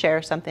them to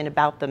share something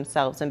about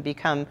themselves and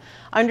become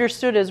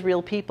understood as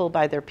real people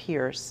by their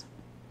peers.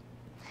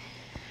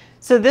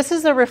 So this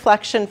is a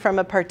reflection from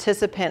a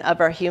participant of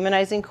our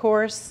Humanizing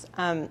course.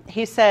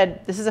 He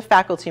said, this is a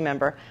faculty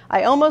member,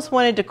 "I almost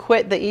wanted to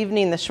quit the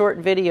evening the short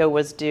video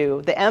was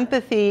due. The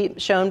empathy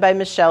shown by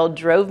Michelle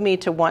drove me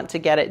to want to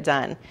get it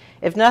done.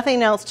 If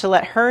nothing else, to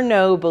let her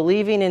know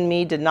believing in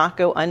me did not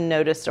go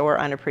unnoticed or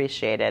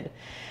unappreciated.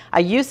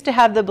 I used to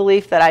have the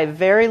belief that I have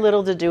very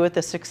little to do with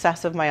the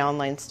success of my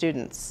online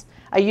students.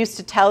 I used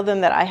to tell them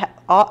that I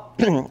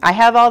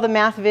have all the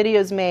math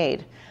videos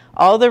made.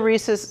 All the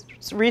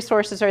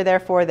resources are there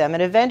for them,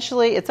 and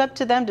eventually it's up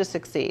to them to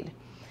succeed.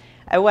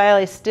 And while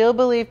I still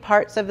believe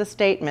parts of the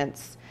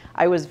statements,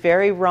 I was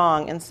very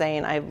wrong in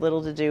saying I have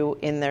little to do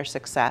in their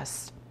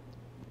success."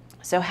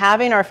 So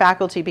having our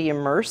faculty be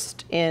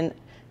immersed in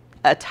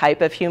a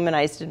type of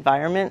humanized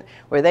environment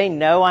where they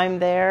know I'm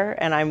there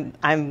and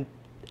I'm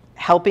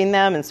helping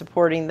them and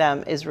supporting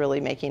them is really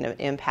making an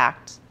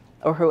impact,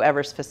 or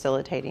whoever's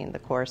facilitating the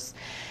course.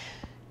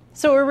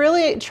 So we're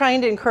really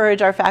trying to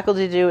encourage our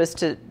faculty to do is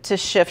to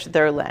shift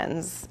their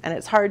lens. And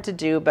it's hard to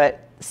do, but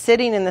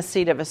sitting in the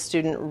seat of a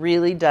student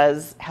really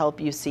does help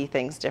you see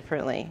things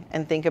differently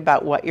and think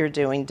about what you're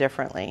doing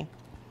differently.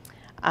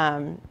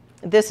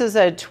 This is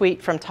a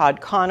tweet from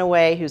Todd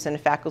Conaway, who's in a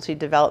faculty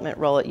development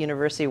role at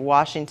University of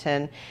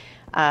Washington.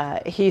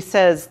 He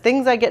says,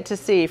 "Things I get to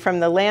see from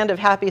the land of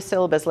happy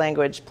syllabus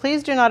language.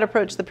 Please do not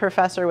approach the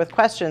professor with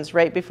questions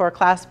right before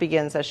class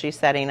begins as she's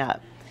setting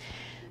up."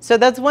 So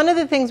that's one of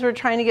the things we're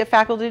trying to get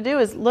faculty to do,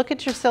 is look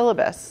at your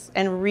syllabus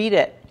and read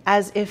it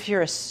as if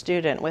you're a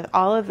student with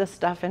all of this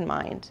stuff in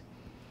mind.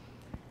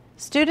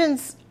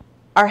 Students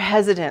are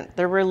hesitant.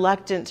 They're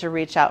reluctant to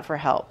reach out for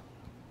help.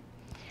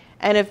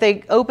 And if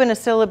they open a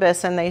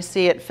syllabus and they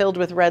see it filled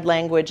with red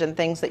language and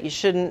things that you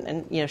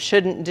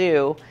shouldn't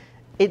do,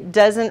 it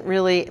doesn't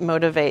really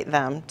motivate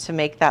them to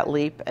make that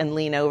leap and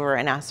lean over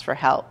and ask for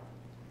help.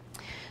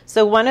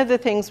 So one of the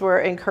things we're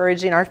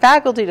encouraging our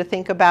faculty to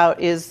think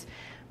about is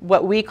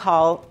what we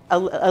call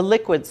a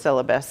liquid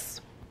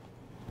syllabus.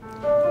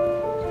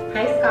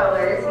 Hi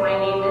scholars, my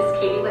name is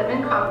Katie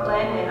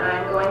Littman-Conklin and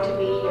I'm going to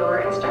be your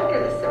instructor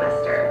this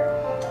semester.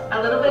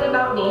 A little bit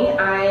about me,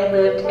 I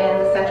lived in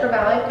the Central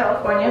Valley of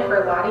California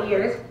for a lot of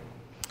years.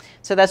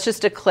 So that's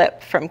just a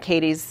clip from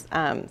Katie's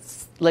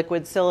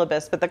liquid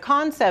syllabus, but the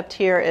concept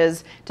here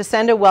is to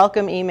send a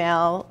welcome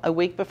email a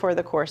week before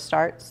the course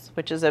starts,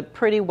 which is a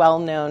pretty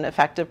well-known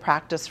effective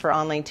practice for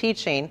online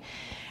teaching.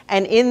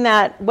 And in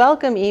that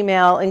welcome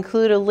email,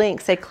 include a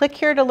link. Say, click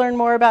here to learn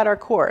more about our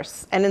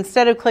course. And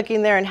instead of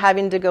clicking there and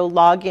having to go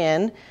log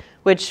in,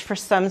 which for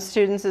some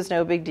students is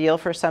no big deal.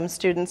 For some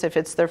students, if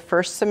it's their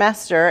first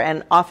semester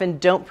and often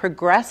don't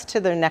progress to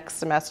their next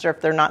semester if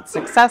they're not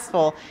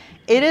successful,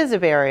 it is a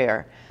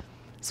barrier.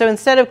 So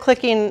instead of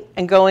clicking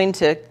and going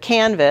to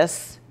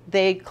Canvas,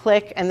 they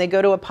click and they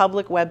go to a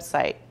public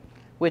website,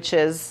 which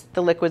is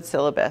the liquid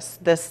syllabus.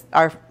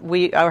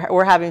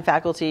 We're having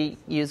faculty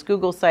use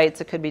Google Sites.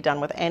 It could be done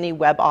with any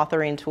web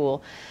authoring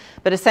tool.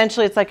 But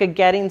essentially, it's like a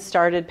getting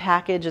started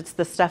package. It's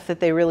the stuff that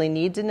they really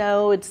need to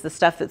know. It's the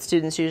stuff that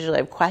students usually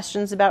have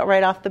questions about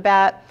right off the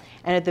bat.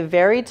 And at the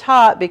very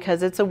top,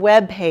 because it's a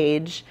web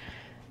page,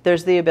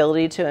 there's the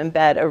ability to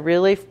embed a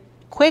really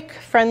quick,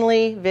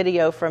 friendly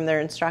video from their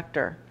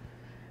instructor.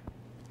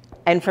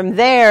 And from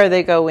there,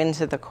 they go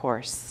into the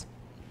course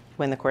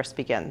when the course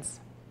begins.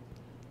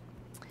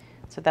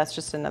 So that's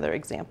just another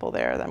example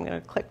there that I'm going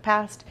to click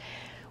past.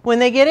 When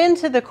they get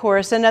into the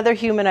course, another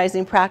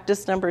humanizing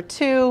practice, number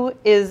 2,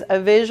 is a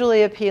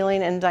visually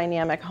appealing and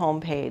dynamic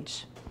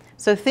homepage.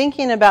 So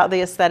thinking about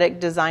the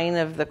aesthetic design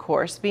of the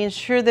course, being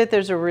sure that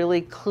there's a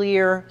really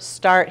clear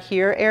start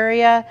here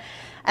area.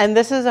 And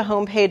this is a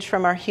homepage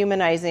from our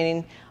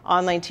Humanizing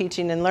online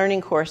teaching and learning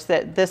course.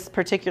 That this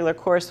particular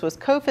course was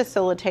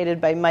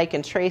co-facilitated by Mike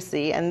and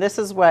Tracy, and this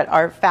is what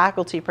our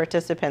faculty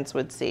participants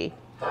would see.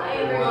 Hi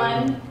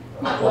everyone.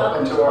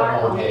 Welcome to our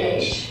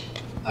homepage.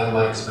 I'm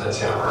Mike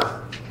Spencer.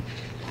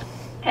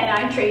 And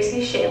I'm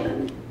Tracy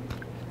Shalin.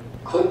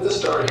 Click the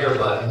Start Here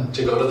button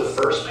to go to the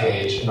first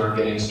page in our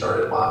Getting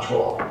Started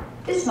module.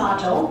 This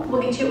module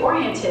will get you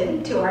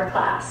oriented to our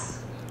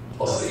class.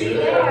 We'll see you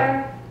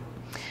there.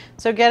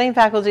 So getting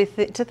faculty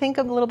to think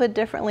a little bit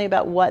differently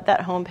about what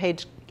that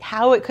homepage,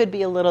 how it could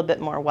be a little bit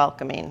more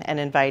welcoming and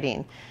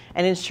inviting,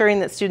 and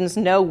ensuring that students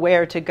know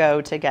where to go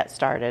to get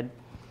started.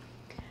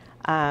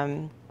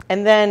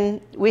 And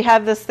then we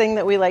have this thing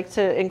that we like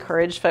to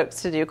encourage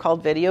folks to do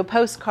called video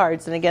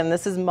postcards. And again,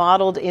 this is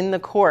modeled in the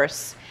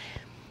course.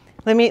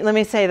 Let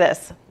me say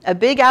this. A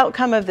big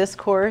outcome of this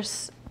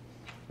course,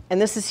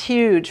 and this is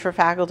huge for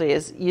faculty,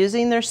 is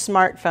using their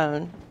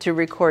smartphone to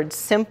record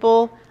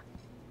simple,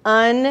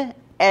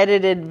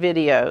 unedited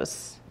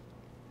videos.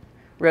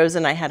 Rose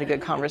and I had a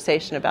good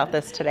conversation about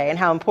this today and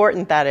how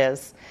important that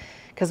is.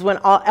 Because when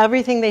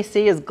everything they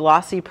see is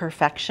glossy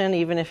perfection,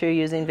 even if you're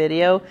using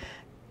video,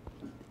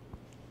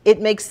 it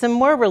makes them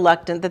more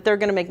reluctant that they're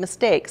going to make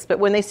mistakes. But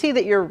when they see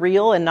that you're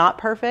real and not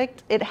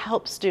perfect, it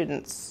helps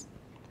students.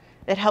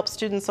 It helps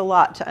students a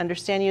lot to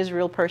understand you as a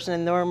real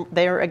person, and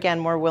they're again,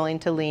 more willing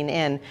to lean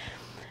in.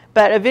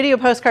 But a video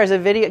postcard is a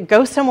video,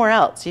 go somewhere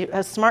else.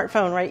 A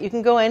smartphone, right? You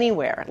can go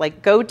anywhere.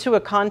 Like, go to a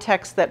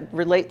context that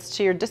relates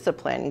to your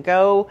discipline.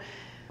 Go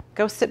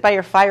sit by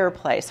your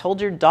fireplace. Hold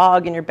your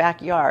dog in your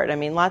backyard. I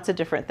mean, lots of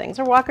different things.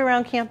 Or walk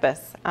around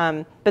campus.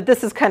 But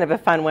this is kind of a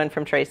fun one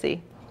from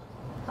Tracy.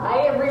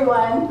 Hi,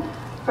 everyone.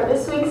 For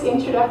this week's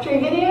introductory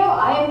video,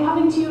 I am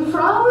coming to you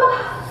from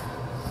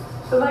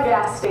the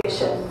gas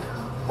station.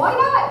 Why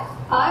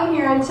not? I'm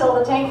here until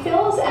the tank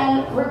fills,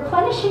 and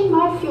replenishing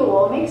my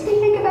fuel makes me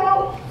think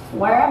about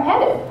where I'm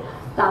headed.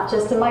 Not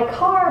just in my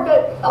car,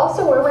 but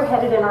also where we're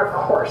headed in our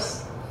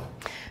course.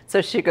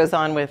 So she goes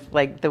on with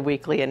like the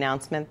weekly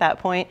announcement at that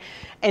point.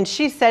 And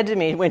she said to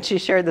me when she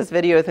shared this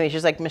video with me,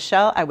 she's like,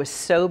 Michelle, I was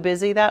so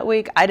busy that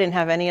week, I didn't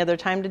have any other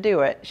time to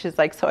do it. She's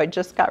like, so I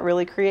just got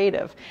really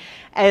creative.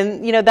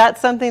 And you know, that's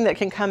something that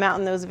can come out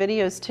in those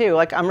videos too.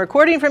 Like, I'm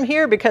recording from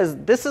here because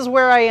this is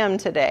where I am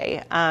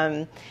today.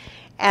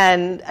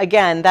 And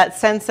again, that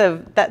sense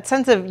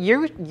of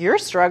you're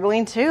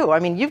struggling too. I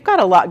mean, you've got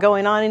a lot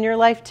going on in your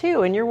life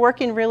too, and you're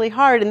working really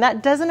hard, and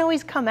that doesn't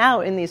always come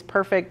out in these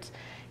perfect,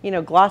 you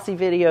know, glossy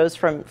videos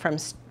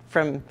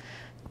from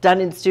done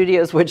in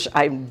studios, which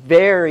I'm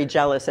very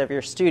jealous of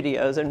your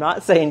studios. I'm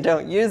not saying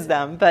don't use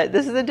them, but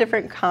this is a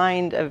different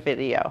kind of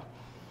video.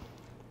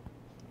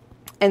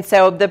 And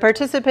so the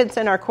participants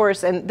in our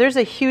course, and there's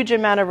a huge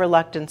amount of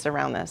reluctance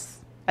around this.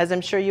 As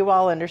I'm sure you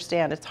all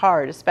understand, it's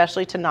hard,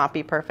 especially to not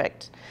be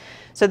perfect.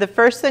 So the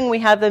first thing we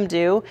have them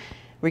do,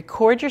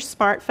 record your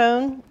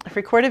smartphone,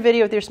 record a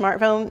video with your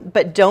smartphone,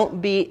 but don't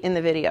be in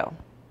the video.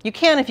 You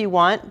can if you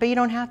want, but you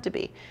don't have to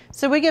be.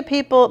 So we get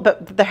people,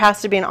 but there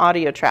has to be an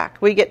audio track.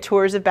 We get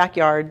tours of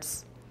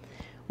backyards.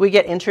 We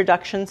get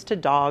introductions to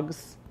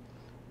dogs.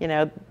 You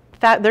know,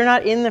 they're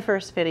not in the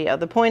first video.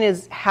 The point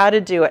is how to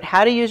do it,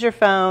 how to use your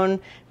phone,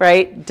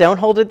 right? Don't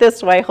hold it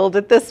this way, hold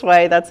it this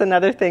way. That's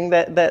another thing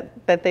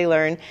that they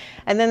learn.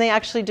 And then they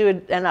actually do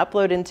an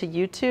upload into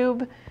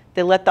YouTube.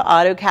 They let the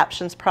auto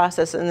captions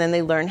process, and then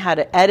they learn how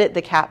to edit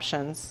the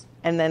captions.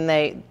 And then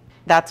they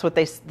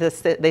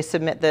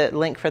submit the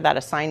link for that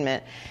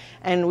assignment.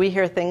 And we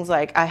hear things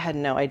like, I had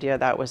no idea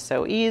that was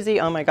so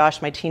easy. Oh my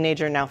gosh, my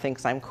teenager now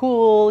thinks I'm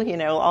cool. You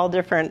know, all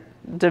different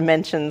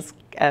dimensions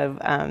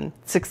of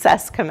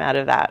success come out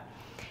of that.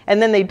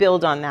 And then they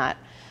build on that.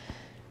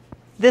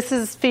 This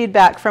is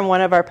feedback from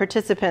one of our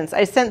participants.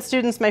 I sent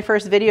students my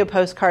first video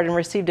postcard and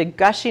received a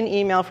gushing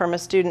email from a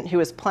student who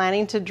was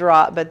planning to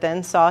drop, but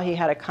then saw he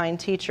had a kind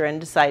teacher and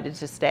decided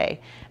to stay.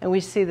 And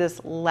we see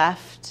this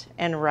left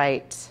and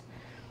right.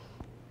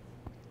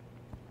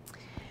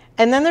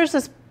 And then there's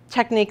this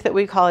technique that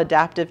we call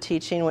adaptive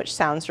teaching, which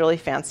sounds really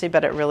fancy,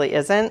 but it really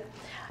isn't.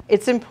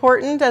 It's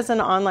important as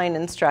an online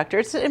instructor.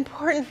 It's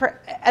important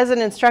as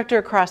an instructor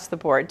across the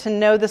board to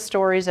know the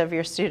stories of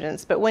your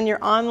students. But when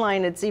you're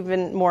online, it's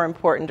even more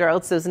important, or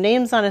else those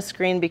names on a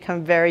screen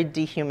become very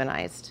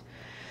dehumanized.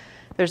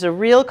 There's a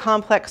real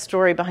complex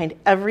story behind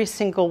every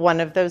single one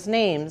of those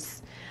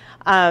names.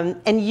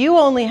 And you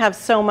only have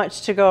so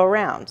much to go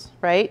around,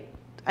 right?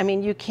 I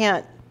mean, you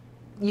can't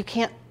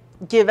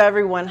give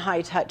everyone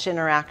high-touch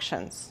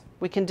interactions.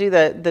 We can do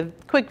the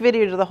quick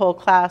video to the whole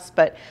class,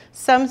 but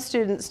some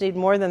students need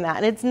more than that,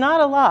 and it's not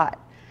a lot.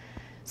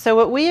 So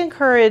what we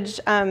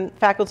encourage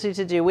faculty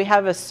to do, we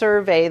have a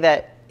survey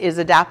that is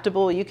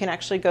adaptable. You can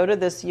actually go to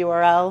this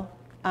URL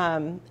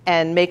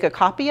and make a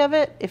copy of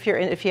it if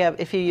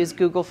you use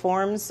Google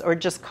Forms, or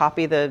just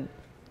copy the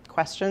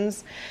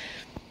questions.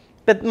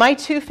 But my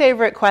two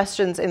favorite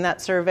questions in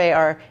that survey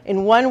are,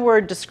 in one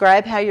word,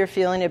 describe how you're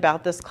feeling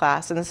about this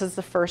class, and this is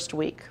the first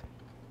week.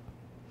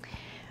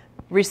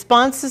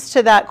 Responses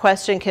to that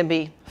question can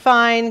be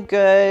fine,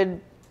 good,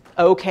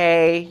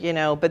 okay, you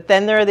know, but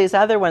then there are these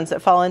other ones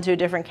that fall into a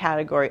different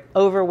category: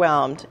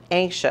 overwhelmed,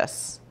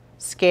 anxious,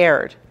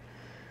 scared.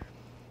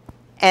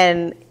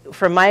 And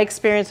from my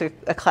experience,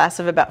 a class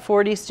of about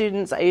 40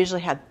 students, I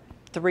usually had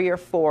 3 or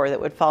 4 that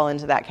would fall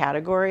into that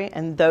category,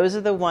 and those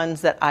are the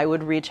ones that I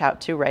would reach out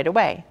to right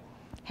away.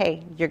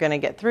 Hey, you're going to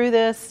get through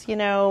this, you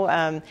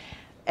know,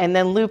 and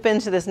then loop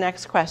into this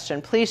next question.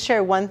 Please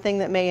share one thing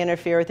that may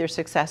interfere with your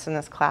success in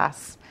this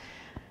class.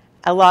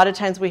 A lot of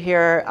times we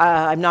hear,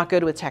 I'm not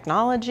good with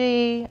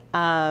technology,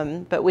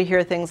 but we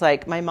hear things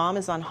like, my mom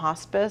is on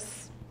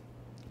hospice,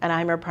 and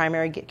I'm her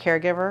primary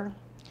caregiver.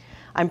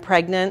 I'm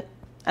pregnant,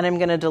 and I'm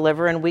going to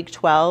deliver in week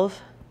 12.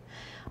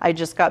 I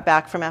just got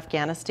back from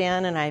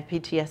Afghanistan, and I have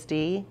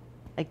PTSD.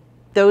 Like,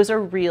 those are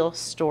real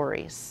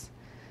stories.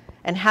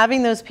 And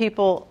having those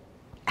people,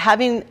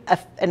 having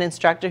an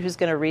instructor who's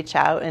going to reach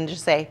out and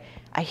just say,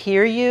 I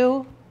hear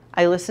you,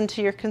 I listen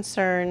to your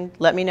concern,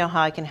 let me know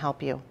how I can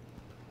help you.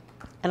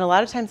 And a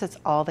lot of times that's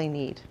all they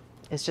need,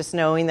 is just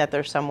knowing that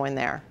there's someone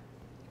there.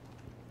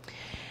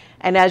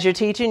 And as you're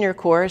teaching your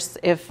course,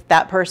 if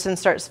that person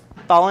starts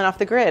falling off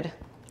the grid,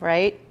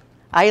 right?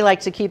 I like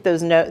to keep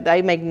those notes,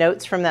 I make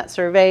notes from that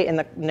survey in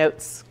the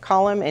notes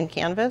column in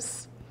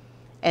Canvas.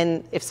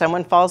 And if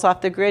someone falls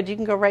off the grid, you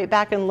can go right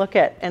back and look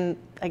at, and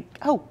like,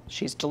 oh,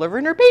 she's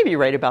delivering her baby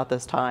right about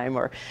this time,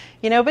 or,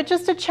 but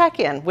just a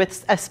check-in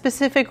with a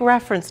specific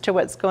reference to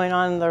what's going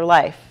on in their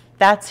life.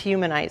 That's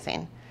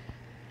humanizing.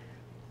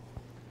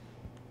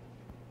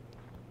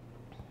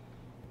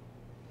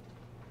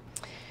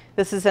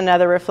 This is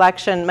another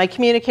reflection. My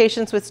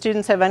communications with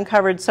students have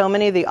uncovered so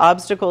many of the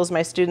obstacles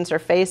my students are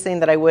facing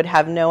that I would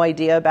have no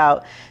idea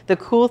about. The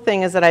cool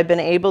thing is that I've been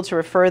able to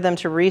refer them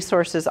to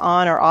resources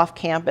on or off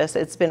campus.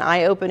 It's been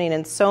eye-opening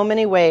in so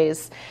many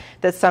ways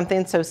that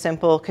something so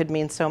simple could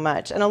mean so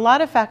much. And a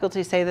lot of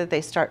faculty say that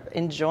they start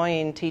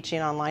enjoying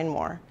teaching online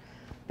more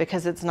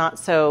because it's not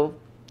so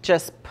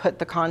just put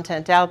the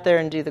content out there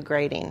and do the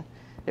grading.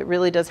 It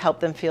really does help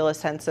them feel a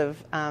sense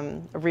of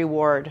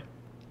reward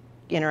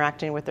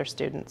interacting with their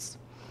students.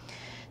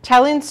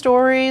 Telling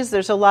stories,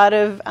 there's a lot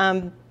of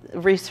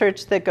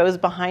research that goes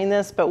behind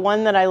this, but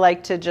one that I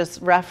like to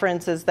just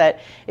reference is that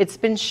it's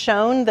been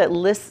shown that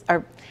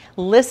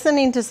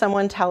listening to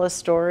someone tell a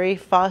story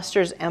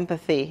fosters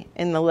empathy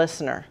in the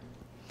listener.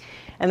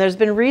 And there's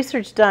been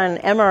research done,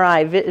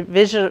 MRI,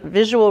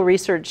 visual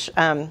research,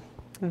 MRIs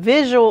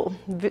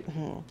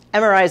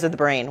of the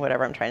brain,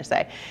 whatever I'm trying to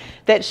say,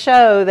 that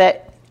show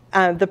that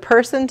the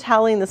person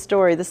telling the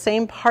story, the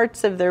same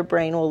parts of their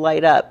brain will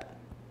light up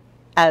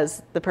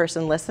as the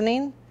person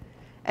listening.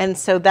 And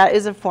so that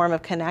is a form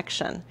of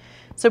connection.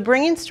 So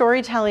bringing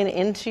storytelling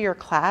into your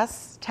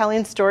class,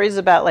 telling stories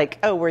about like,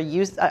 oh,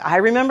 I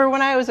remember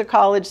when I was a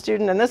college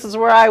student and this is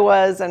where I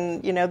was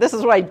and this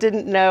is what I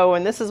didn't know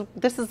and this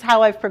is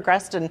how I've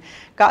progressed and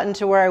gotten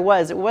to where I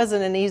was. It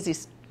wasn't an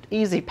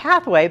easy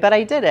pathway, but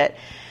I did it.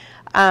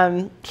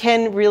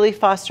 Can really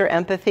foster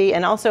empathy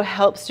and also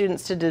help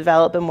students to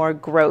develop a more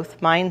growth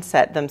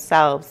mindset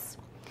themselves.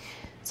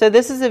 So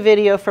this is a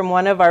video from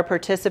one of our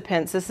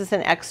participants. This is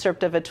an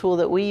excerpt of a tool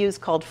that we use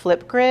called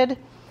Flipgrid.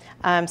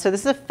 So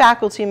this is a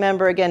faculty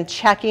member, again,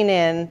 checking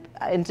in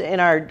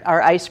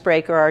our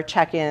icebreaker, our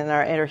check-in in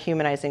our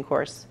Humanizing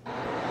course.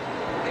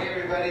 Hey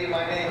everybody,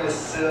 my name is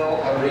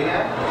Sil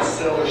Arena.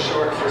 Sil is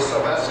short for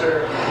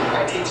Sylvester.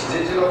 I teach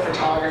digital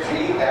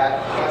photography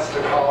at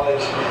Cuesta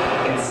College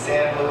in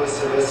San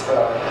Luis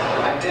Obispo.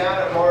 I'm down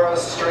at Morro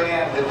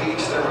Strand, the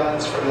beach that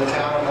runs from the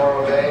town of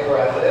Morro Bay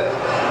where I live,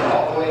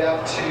 all the way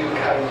up to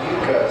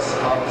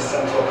Cayucos on the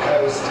central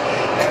coast.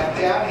 And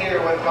I'm down here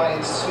with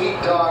my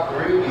sweet dog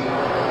Ruby,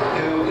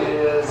 who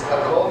is a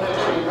golden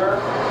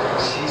retriever.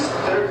 She's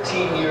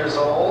 13 years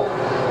old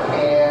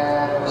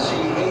and she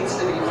hates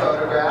to be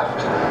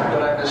photographed,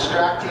 but I'm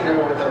distracting her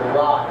with a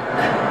rock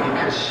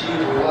because she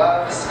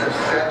loves to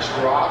fetch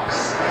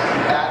rocks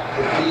at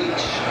the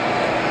beach.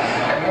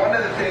 And one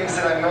of the things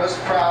that I'm most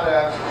proud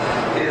of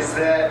is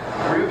that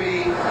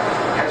Ruby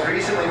has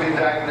recently been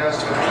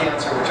diagnosed with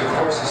cancer, which of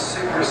course is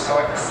super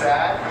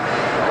sad,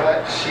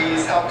 but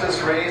she's helped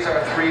us raise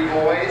our 3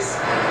 boys,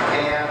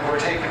 and we're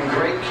taking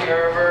great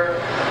care of her.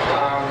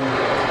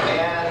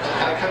 And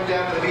I come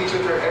down to the beach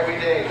with her every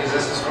day because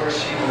this is where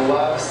she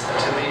loves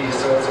to be,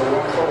 so it's a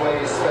wonderful way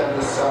to spend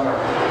the summer.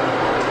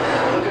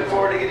 Looking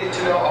forward to getting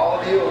to know all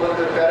of you a little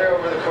bit better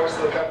over the course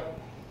of the couple.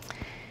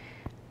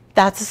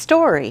 That's a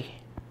story,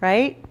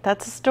 right?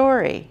 That's a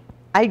story.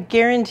 I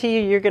guarantee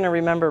you're going to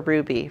remember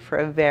Ruby for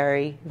a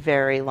very,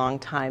 very long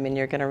time, and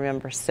you're going to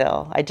remember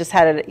Sil. I just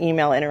had an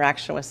email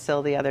interaction with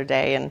Sil the other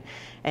day,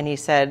 and he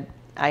said,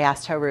 I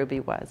asked how Ruby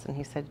was, and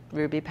he said,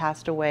 Ruby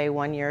passed away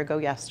 1 year ago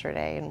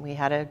yesterday, and we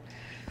had a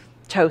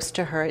toast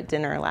to her at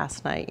dinner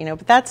last night.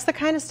 But that's the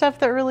kind of stuff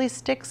that really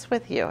sticks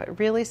with you. It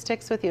really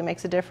sticks with you. It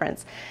makes a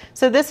difference.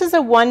 So this is a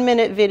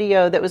 1-minute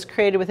video that was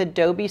created with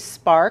Adobe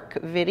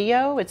Spark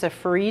Video. It's a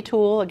free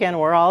tool. Again,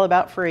 we're all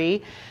about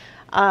free.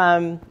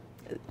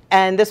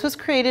 And this was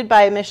created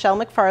by Michelle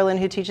McFarland,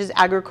 who teaches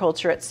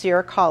agriculture at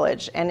Sierra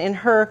College. And in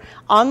her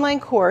online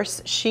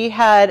course, she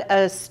had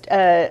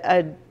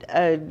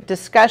a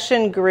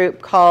discussion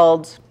group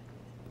called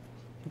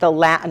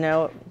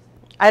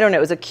it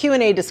was a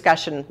Q&A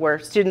discussion where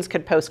students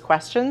could post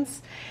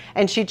questions.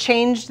 And she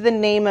changed the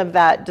name of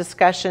that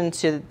discussion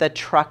to the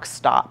truck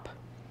stop.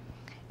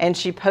 And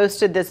she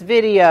posted this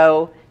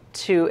video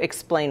to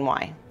explain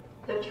why.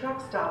 The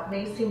truck stop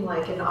may seem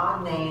like an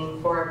odd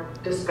name for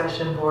a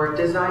discussion board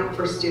designed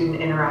for student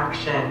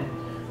interaction.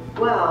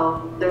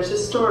 Well, there's a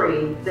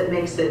story that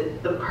makes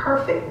it the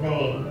perfect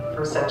name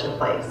for such a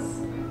place.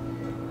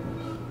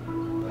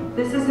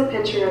 This is a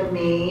picture of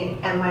me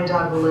and my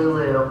dog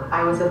Lulu.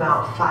 I was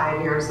about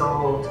 5 years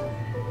old.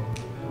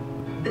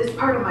 This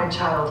part of my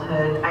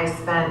childhood I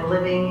spent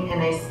living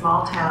in a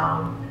small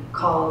town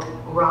called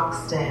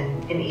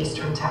Roxton in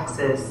eastern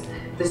Texas.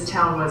 This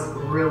town was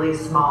really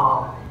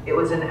small. It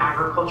was an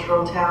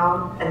agricultural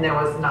town and there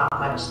was not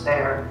much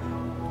there.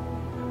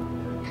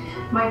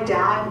 My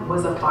dad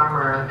was a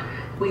farmer.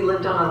 We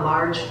lived on a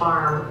large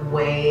farm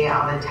way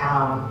out of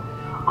town.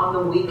 On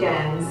the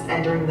weekends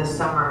and during the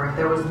summer,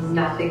 there was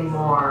nothing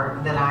more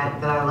that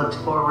I looked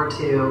forward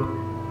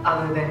to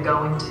other than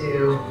going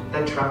to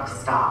the truck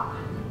stop.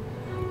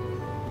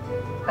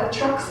 A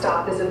truck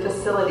stop is a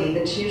facility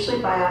that's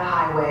usually by a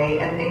highway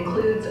and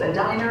includes a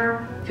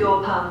diner,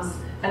 fuel pumps,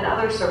 and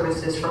other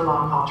services for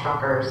long-haul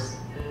truckers.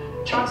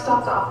 Truck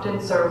stops often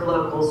serve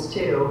locals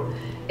too.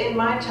 In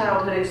my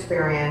childhood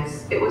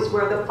experience, it was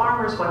where the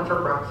farmers went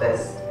for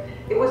breakfast.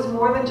 It was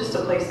more than just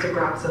a place to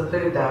grab some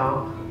food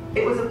though.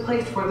 It was a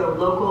place where the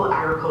local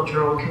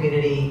agricultural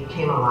community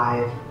came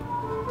alive.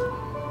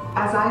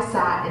 As I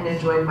sat and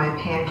enjoyed my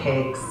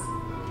pancakes,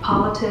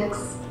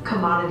 politics,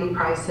 commodity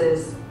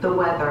prices, the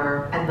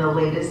weather, and the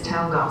latest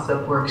town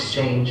gossip were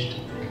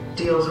exchanged.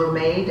 Deals were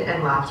made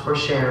and laughs were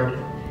shared.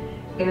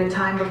 In a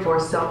time before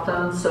cell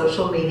phones,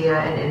 social media,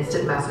 and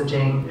instant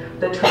messaging,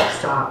 the truck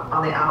stop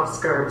on the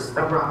outskirts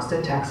of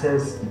Roxton,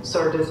 Texas,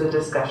 served as a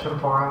discussion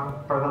forum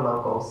for the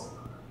locals.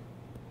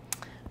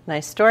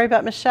 Nice story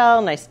about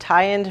Michelle, nice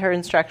tie-in to her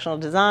instructional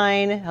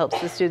design,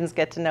 helps the students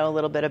get to know a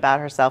little bit about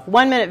herself.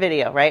 1 minute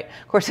video, right?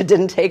 Of course, it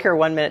didn't take her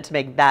 1 minute to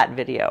make that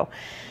video,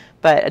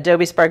 but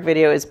Adobe Spark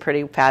Video is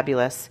pretty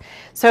fabulous.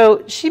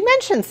 So she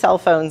mentioned cell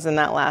phones in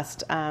that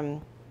last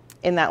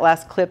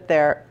clip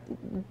there.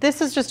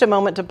 This is just a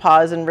moment to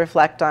pause and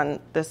reflect on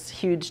this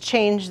huge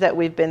change that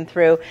we've been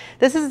through.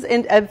 This is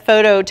a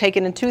photo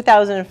taken in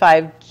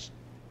 2005,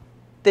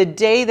 the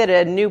day that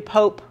a new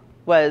pope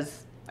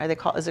was,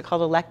 is it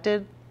called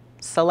elected?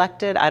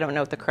 Selected? I don't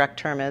know what the correct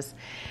term is.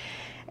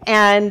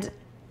 And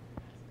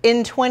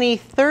in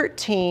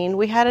 2013,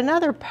 we had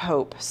another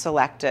pope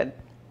selected.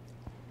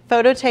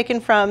 Photo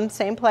taken from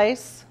same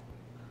place.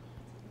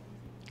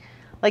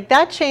 Like,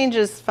 that change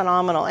is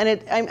phenomenal.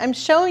 And I'm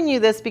showing you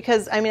this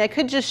because, I mean, I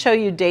could just show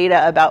you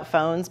data about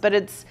phones, but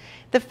it's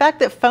the fact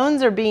that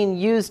phones are being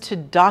used to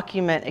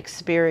document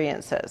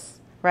experiences,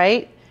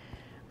 right?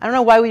 I don't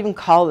know why we even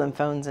call them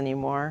phones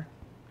anymore.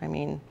 I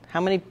mean,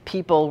 how many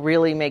people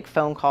really make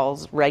phone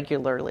calls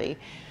regularly?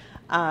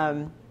 I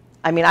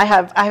mean, I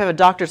have a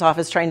doctor's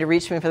office trying to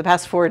reach me for the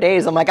past 4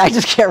 days. I'm like, I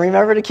just can't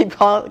remember to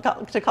call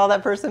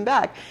that person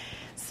back.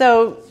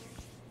 So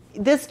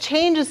this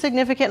change is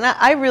significant, and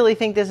I really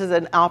think this is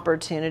an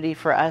opportunity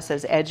for us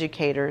as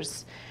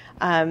educators.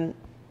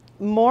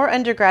 More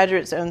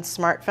undergraduates own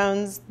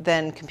smartphones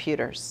than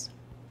computers.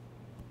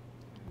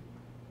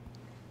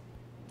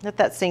 Let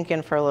that sink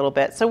in for a little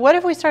bit. So what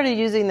if we started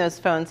using those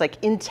phones,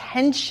 like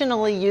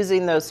intentionally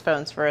using those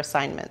phones for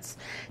assignments,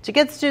 to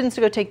get students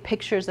to go take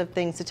pictures of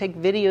things, to take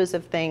videos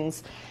of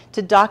things,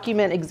 to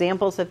document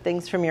examples of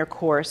things from your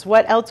course?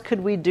 What else could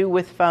we do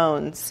with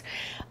phones?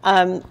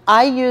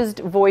 I used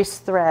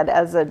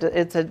VoiceThread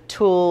it's a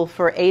tool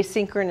for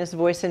asynchronous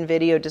voice and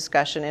video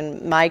discussion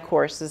in my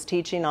courses,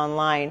 teaching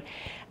online.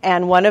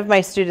 And one of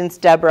my students,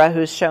 Deborah,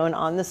 who's shown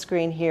on the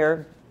screen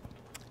here,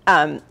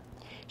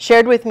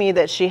 shared with me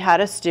that she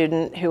had a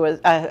student who was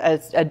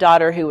a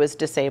daughter who was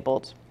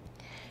disabled.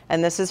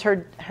 And this is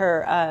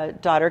her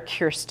daughter,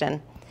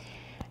 Kirsten.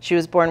 She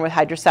was born with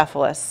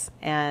hydrocephalus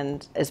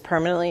and is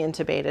permanently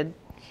intubated.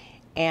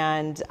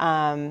 And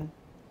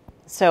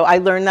so I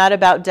learned that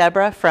about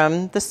Deborah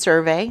from the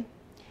survey.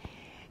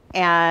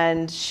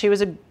 And she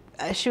was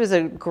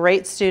a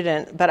great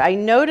student. But I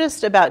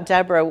noticed about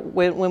Deborah,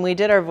 when we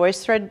did our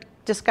VoiceThread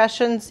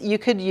discussions, you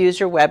could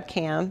use your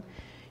webcam.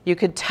 You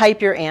could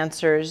type your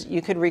answers.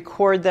 You could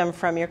record them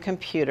from your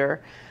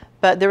computer.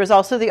 But there was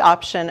also the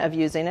option of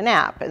using an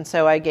app. And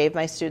so I gave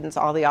my students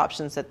all the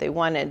options that they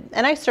wanted.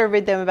 And I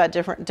surveyed them about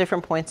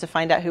different points to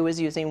find out who was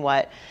using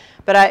what.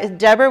 But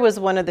Deborah was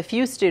one of the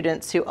few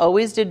students who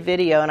always did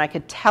video, and I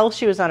could tell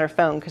she was on her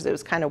phone because it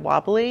was kind of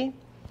wobbly.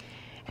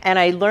 And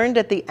I learned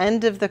at the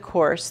end of the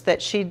course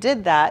that she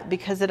did that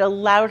because it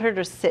allowed her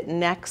to sit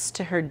next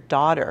to her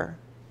daughter.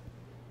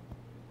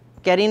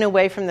 Getting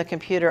away from the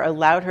computer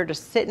allowed her to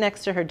sit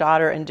next to her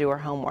daughter and do her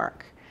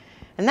homework.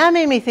 And that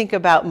made me think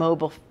about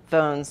mobile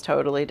phones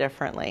totally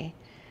differently.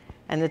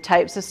 And the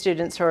types of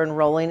students who are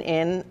enrolling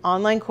in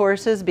online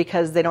courses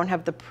because they don't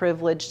have the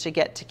privilege to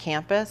get to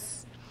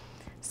campus.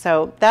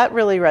 So that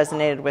really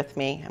resonated with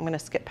me. I'm going to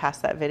skip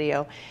past that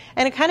video.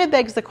 And it kind of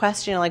begs the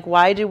question, like,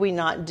 why do we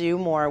not do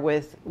more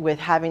with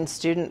having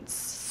students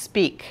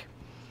speak?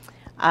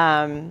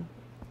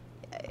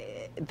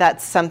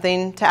 That's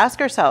something to ask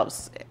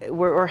ourselves.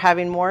 We're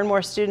having more and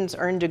more students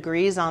earn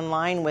degrees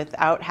online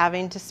without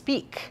having to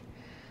speak.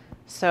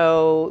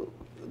 So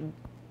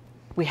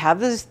we have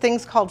these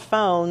things called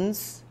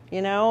phones.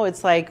 You know,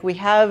 it's like we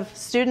have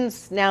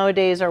students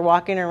nowadays are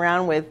walking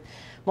around with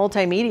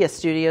multimedia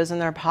studios in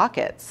their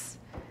pockets.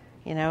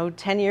 You know,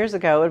 10 years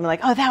ago, it would be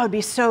like, oh, that would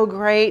be so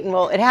great. And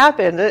well, it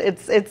happened.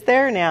 It's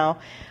there now.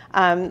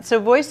 So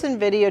voice and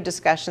video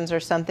discussions are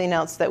something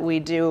else that we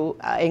do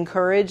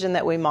encourage and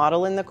that we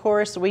model in the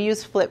course. We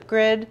use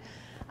Flipgrid,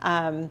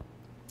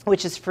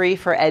 which is free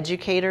for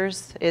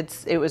educators.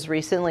 It was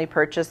recently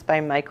purchased by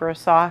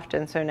Microsoft,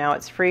 and so now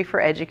it's free for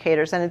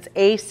educators, and it's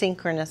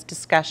asynchronous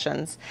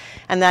discussions.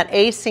 And that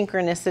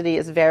asynchronicity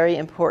is very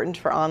important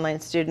for online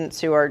students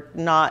who are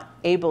not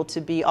able to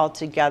be all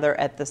together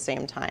at the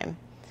same time.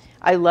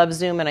 I love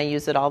Zoom, and I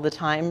use it all the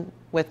time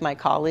with my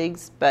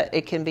colleagues, but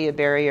it can be a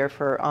barrier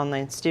for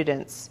online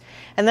students.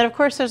 And then, of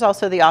course, there's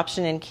also the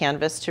option in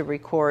Canvas to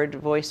record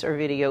voice or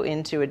video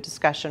into a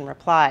discussion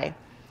reply.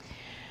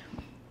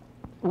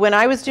 When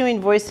I was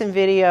doing voice and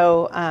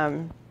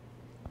video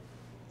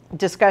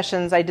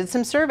discussions, I did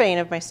some surveying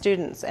of my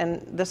students,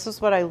 and this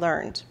is what I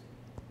learned.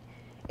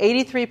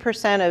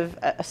 83% of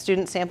a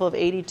student sample of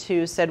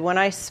 82 said, when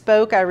I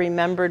spoke, I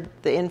remembered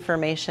the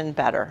information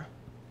better.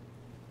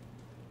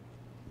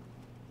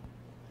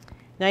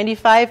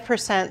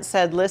 95%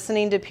 said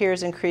listening to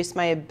peers increased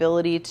my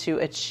ability to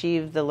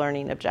achieve the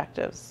learning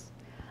objectives.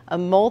 A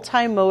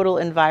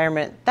multimodal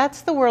environment,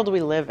 that's the world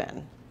we live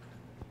in,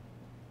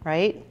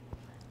 right?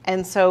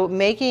 And so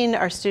making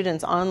our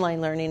students' online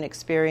learning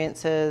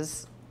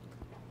experiences,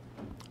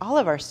 all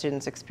of our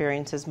students'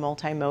 experiences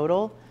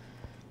multimodal,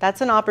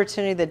 that's an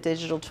opportunity that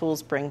digital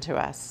tools bring to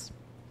us.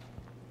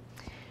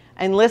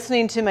 And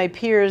listening to my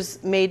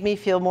peers made me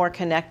feel more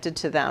connected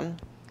to them.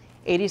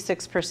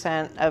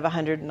 86% of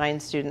 109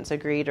 students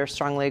agreed or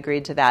strongly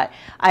agreed to that.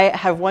 I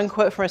have one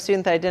quote from a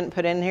student that I didn't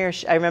put in here.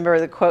 I remember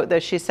the quote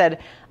that she said,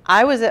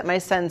 I was at my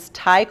son's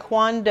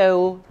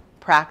Taekwondo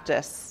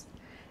practice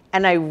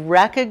and I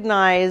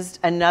recognized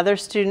another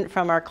student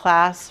from our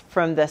class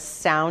from the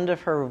sound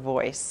of her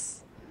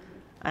voice.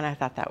 And I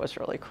thought that was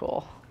really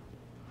cool.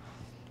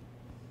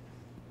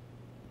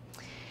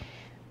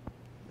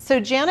 So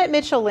Janet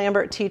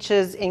Mitchell-Lambert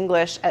teaches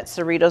English at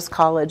Cerritos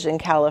College in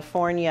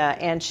California,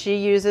 and she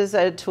uses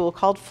a tool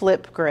called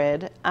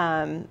Flipgrid,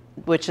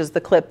 which is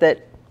the clip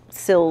that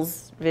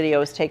Sill's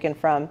video is taken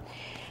from.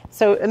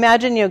 So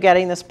imagine you're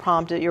getting this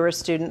prompt that you're a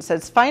student,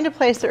 says, find a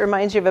place that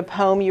reminds you of a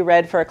poem you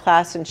read for a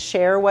class and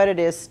share what it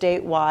is,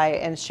 state why,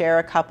 and share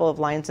a couple of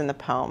lines in the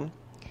poem.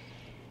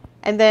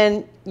 And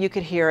then you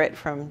could hear it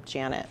from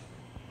Janet.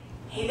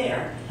 Hey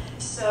there.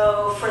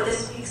 So for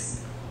this week's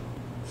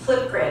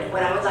Flipgrid,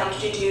 what I would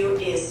like you to do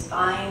is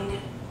find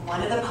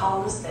one of the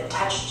poems that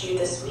touched you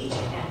this week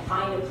and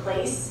find a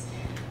place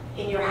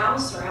in your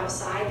house or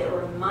outside that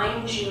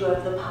reminds you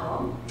of the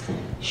poem.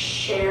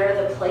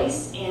 Share the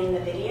place in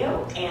the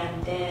video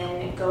and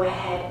then go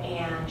ahead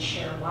and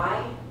share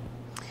why.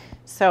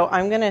 So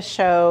I'm going to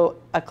show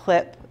a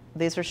clip.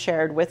 These are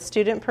shared with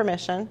student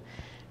permission.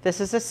 This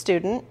is a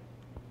student.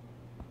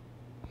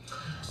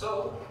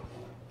 So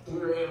we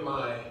were in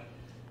my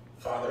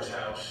father's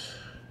house.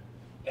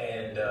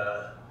 And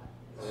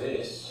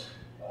this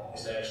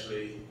is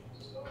actually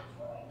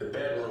the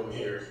bedroom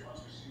here.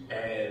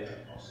 And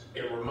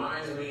it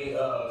reminds me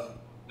of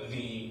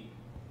the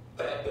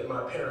fact that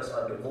my parents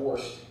are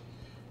divorced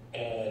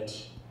and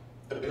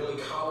the Billy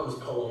Collins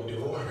poem,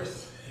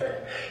 Divorce,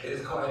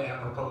 is quite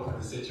apropos for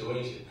the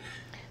situation.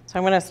 So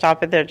I'm going to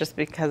stop it there just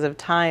because of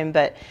time,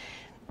 but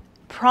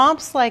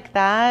prompts like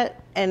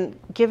that and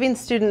giving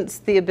students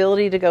the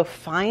ability to go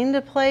find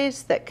a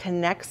place that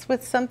connects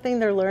with something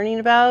they're learning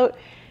about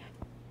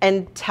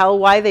and tell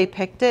why they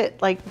picked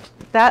it, like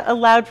that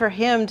allowed for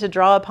him to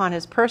draw upon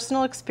his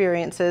personal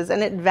experiences,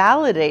 and it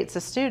validates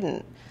a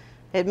student.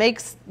 It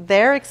makes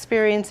their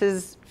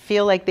experiences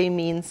feel like they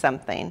mean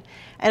something.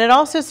 And it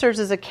also serves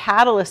as a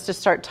catalyst to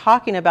start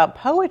talking about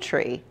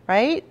poetry,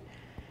 right?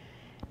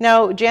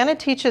 Now, Janet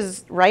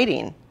teaches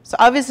writing. So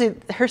obviously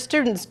her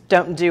students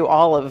don't do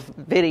all of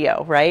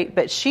video, right?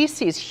 But she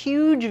sees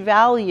huge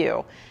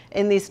value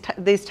in these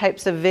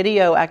types of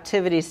video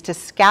activities to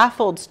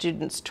scaffold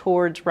students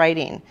towards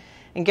writing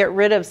and get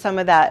rid of some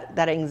of that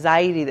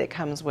anxiety that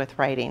comes with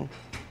writing.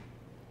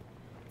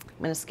 I'm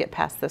going to skip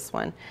past this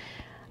one.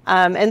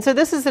 And so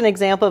this is an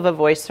example of a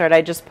voice thread.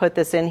 I just put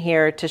this in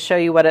here to show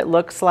you what it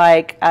looks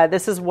like.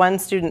 This is one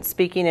student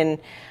speaking in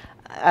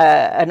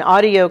an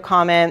audio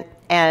comment,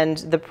 and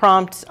the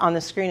prompt on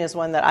the screen is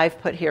one that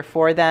I've put here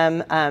for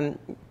them.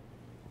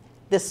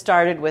 This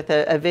started with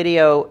a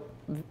video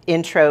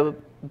intro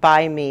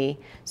by me,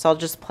 so I'll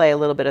just play a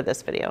little bit of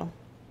this video.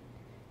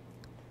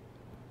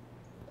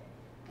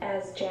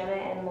 As Janet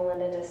and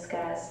Melinda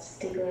discussed,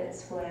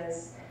 Stieglitz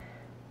was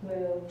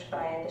moved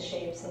by the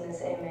shapes in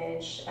this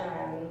image.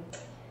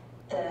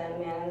 The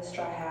man in the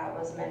straw hat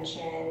was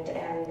mentioned,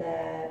 and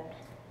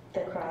the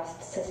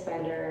crossed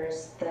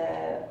suspenders,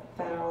 the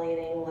fennel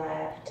leaning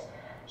left.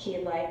 He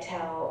liked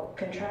how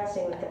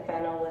contrasting with the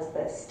fennel was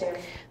the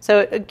stiff. So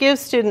it gives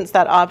students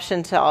that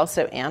option to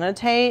also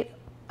annotate,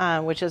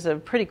 which is a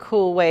pretty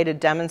cool way to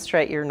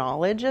demonstrate your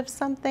knowledge of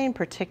something,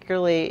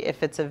 particularly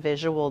if it's a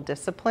visual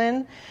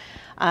discipline.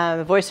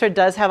 VoiceThread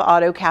does have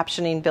auto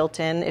captioning built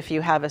in if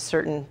you have a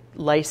certain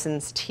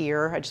licensed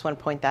tier. I just want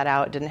to point that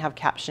out. It didn't have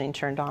captioning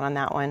turned on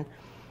that one.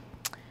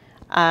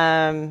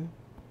 And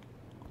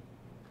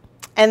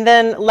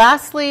then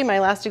lastly, my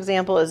last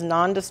example is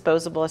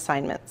non-disposable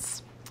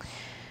assignments.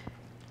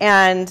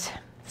 And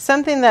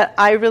something that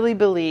I really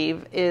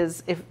believe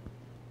is,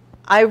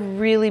 I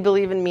really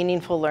believe in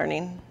meaningful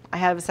learning. I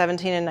have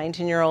 17 and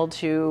 19-year-olds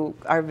who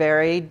are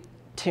very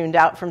tuned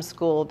out from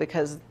school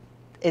because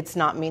it's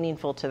not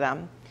meaningful to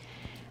them.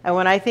 And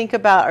when I think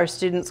about our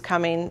students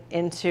coming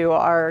into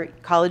our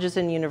colleges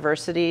and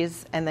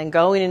universities and then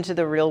going into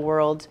the real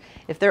world,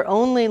 if they're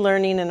only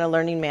learning in a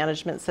learning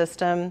management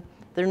system,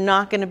 they're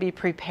not going to be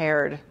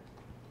prepared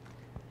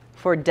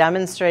for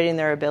demonstrating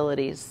their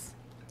abilities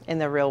in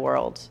the real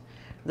world.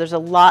 There's a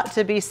lot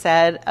to be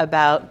said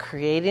about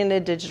creating a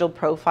digital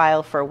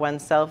profile for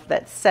oneself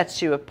that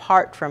sets you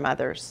apart from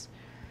others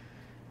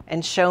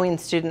and showing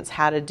students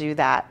how to do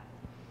that.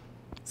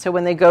 So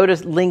when they go to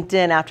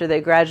LinkedIn after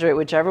they graduate,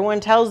 which everyone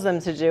tells them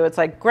to do, it's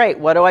like, great,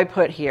 what do I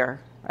put here?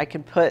 I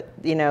could put,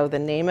 the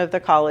name of the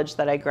college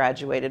that I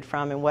graduated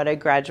from and what I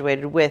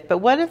graduated with. But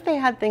what if they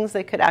had things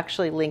they could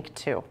actually link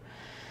to?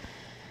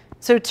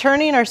 So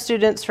turning our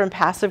students from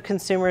passive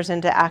consumers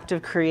into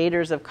active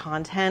creators of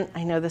content,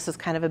 I know this is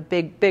kind of a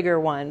bigger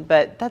one,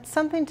 but that's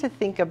something to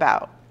think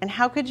about. And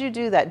how could you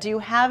do that? Do you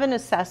have an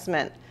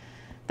assessment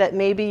that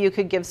maybe you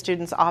could give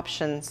students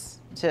options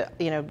to,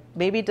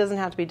 maybe it doesn't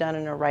have to be done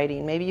in a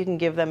writing. Maybe you can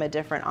give them a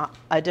different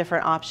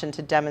option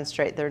to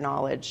demonstrate their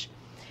knowledge.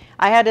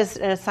 I had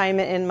an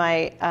assignment in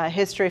my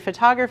history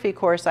photography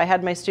course. I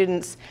had my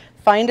students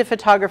find a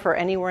photographer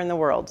anywhere in the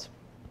world.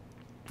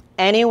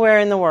 Anywhere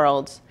in the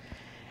world.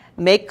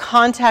 Make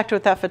contact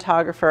with that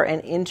photographer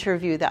and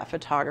interview that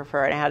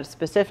photographer. And I had a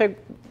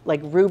specific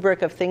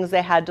rubric of things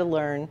they had to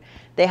learn.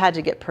 They had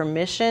to get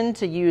permission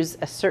to use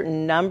a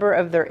certain number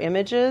of their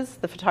images,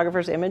 the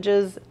photographer's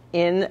images,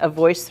 in a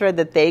voice thread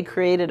that they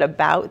created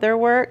about their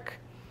work.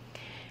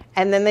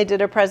 And then they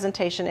did a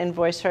presentation in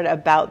VoiceThread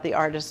about the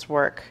artist's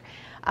work.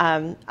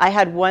 I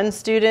had one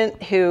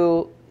student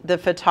who the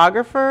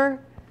photographer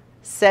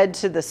said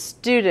to the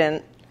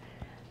student,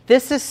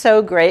 "This is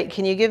so great.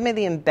 Can you give me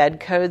the embed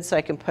code so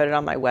I can put it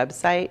on my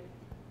website?"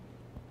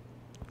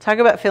 Talk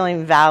about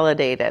feeling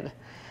validated.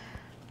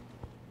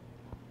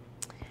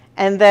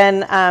 And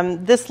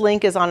then this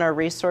link is on our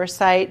resource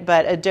site,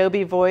 but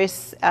Adobe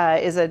Voice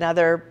is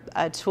another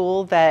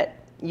tool that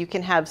you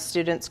can have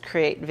students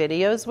create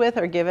videos with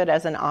or give it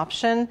as an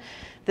option.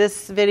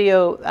 This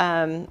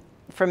video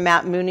from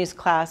Matt Mooney's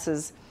class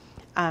is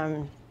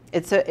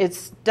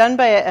it's done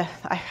by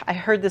I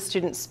heard the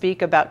student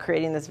speak about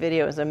creating this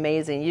video. It was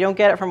amazing. You don't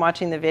get it from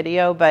watching the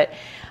video, but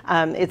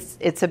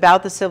it's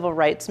about the civil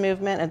rights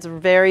movement. It's a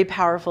very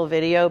powerful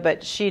video,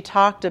 but she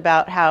talked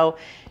about how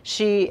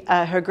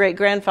her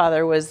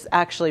great-grandfather was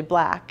actually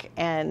black,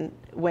 and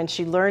when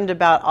she learned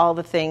about all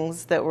the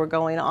things that were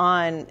going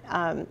on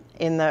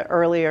in the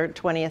earlier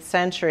 20th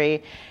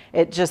century,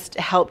 it just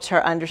helped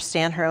her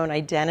understand her own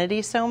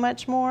identity so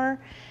much more.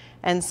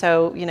 And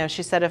so,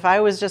 she said, if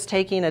I was just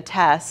taking a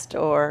test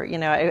or,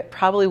 I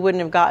probably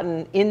wouldn't have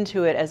gotten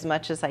into it as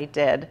much as I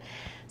did.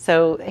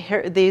 So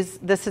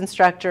this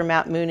instructor,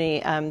 Matt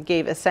Mooney,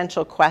 gave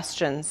essential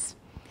questions.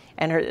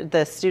 And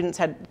the students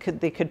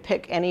could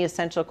pick any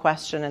essential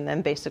question and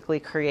then basically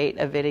create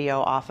a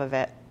video off of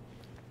it,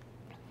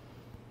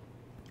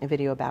 a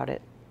video about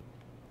it.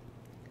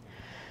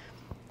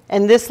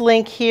 And this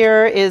link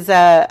here is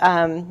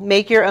a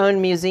Make Your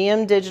Own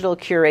Museum Digital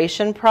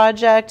Curation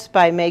Project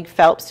by Meg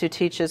Phelps, who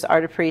teaches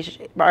art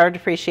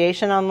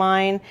appreciation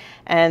online.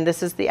 And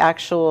this is the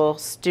actual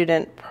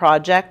student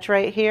project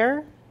right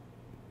here.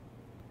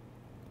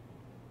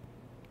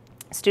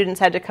 Students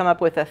had to come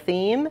up with a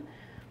theme.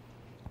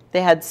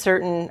 They had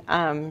certain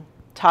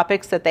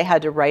topics that they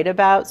had to write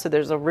about, so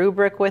there's a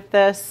rubric with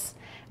this.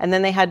 And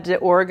then they had to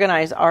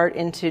organize art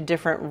into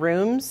different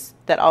rooms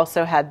that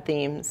also had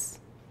themes.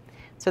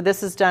 So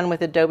this is done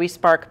with Adobe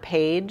Spark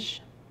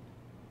Page.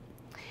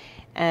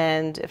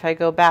 And if I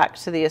go back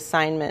to the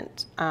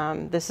assignment,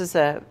 this is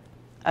a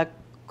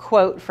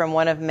quote from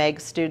one of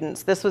Meg's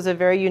students. This was a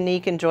very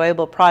unique,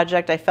 enjoyable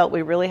project. I felt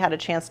we really had a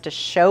chance to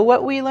show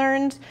what we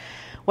learned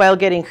while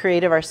getting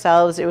creative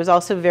ourselves. It was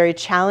also very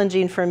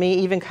challenging for me.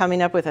 Even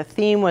coming up with a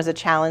theme was a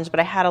challenge, but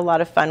I had a lot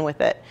of fun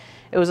with it.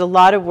 It was a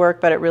lot of work,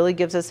 but it really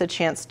gives us a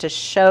chance to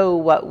show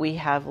what we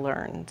have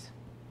learned.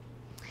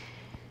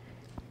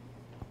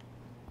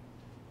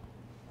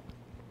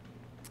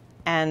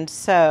 And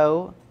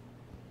so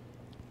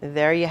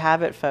there you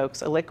have it,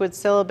 folks. A liquid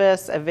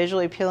syllabus, a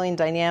visually appealing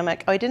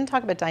dynamic. Oh, I didn't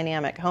talk about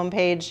dynamic.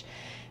 Homepage,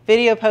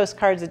 video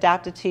postcards,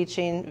 adaptive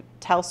teaching,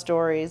 tell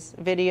stories,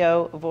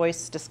 video,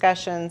 voice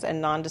discussions,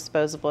 and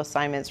non-disposable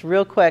assignments.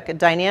 Real quick, a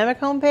dynamic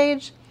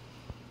homepage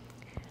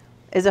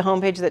is a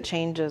homepage that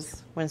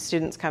changes when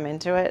students come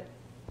into it.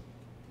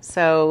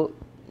 So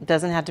it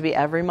doesn't have to be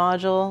every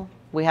module.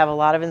 We have a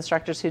lot of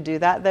instructors who do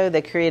that, though.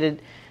 They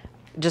created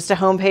just a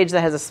homepage that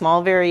has a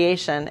small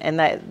variation, and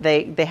that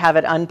they have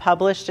it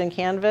unpublished in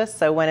Canvas.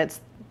 So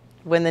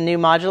when the new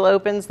module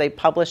opens, they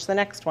publish the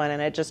next one,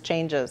 and it just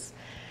changes.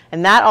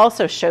 And that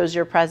also shows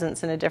your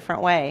presence in a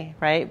different way,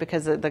 right?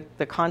 Because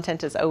the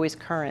content is always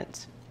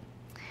current.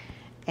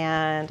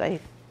 And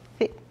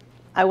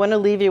I want to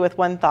leave you with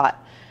one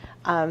thought.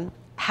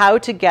 How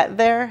to get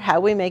there,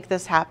 how we make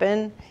this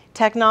happen.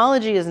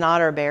 Technology is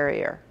not our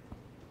barrier.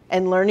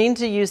 And learning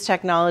to use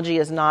technology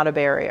is not a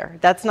barrier.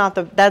 That's not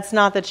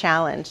the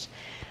challenge.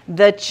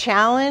 The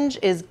challenge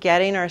is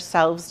getting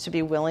ourselves to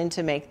be willing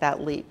to make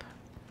that leap.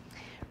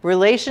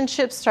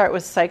 Relationships start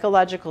with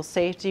psychological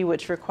safety,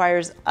 which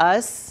requires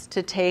us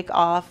to take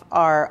off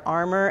our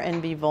armor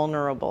and be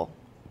vulnerable.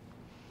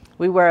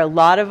 We wear a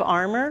lot of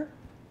armor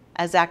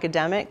as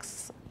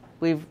academics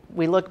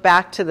we look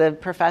back to the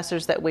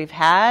professors that we've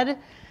had,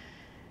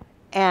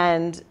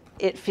 and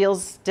it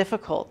feels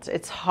difficult.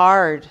 It's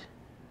hard,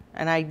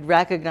 and I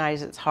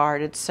recognize it's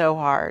hard. It's so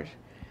hard.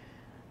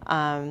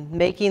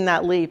 Making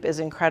that leap is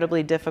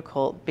incredibly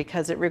difficult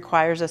because it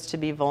requires us to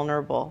be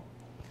vulnerable.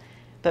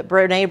 But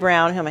Brené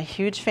Brown, who I'm a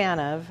huge fan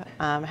of,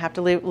 I have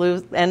to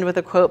end with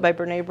a quote by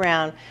Brené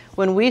Brown.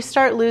 When we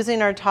start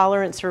losing our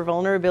tolerance for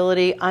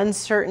vulnerability,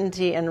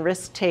 uncertainty, and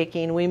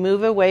risk-taking, we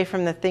move away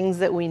from the things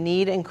that we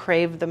need and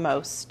crave the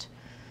most,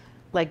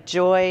 like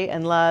joy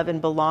and love and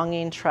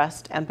belonging,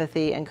 trust,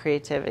 empathy, and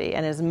creativity.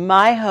 And it's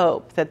my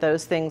hope that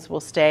those things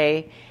will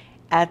stay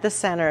at the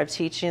center of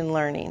teaching and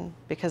learning,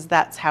 because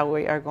that's how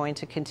we are going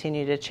to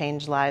continue to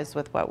change lives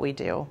with what we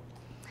do.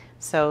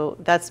 So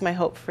that's my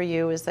hope for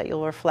you, is that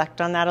you'll reflect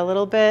on that a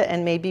little bit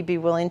and maybe be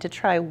willing to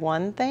try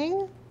one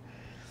thing.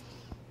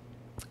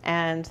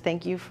 And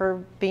thank you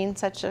for being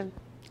such a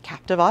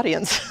captive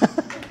audience.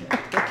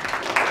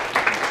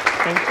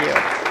 Thank you.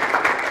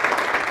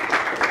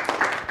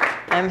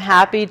 I'm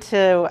happy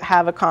to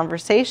have a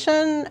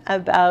conversation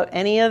about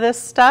any of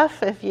this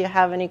stuff if you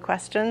have any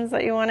questions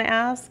that you want to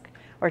ask,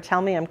 or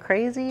tell me I'm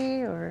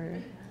crazy, or...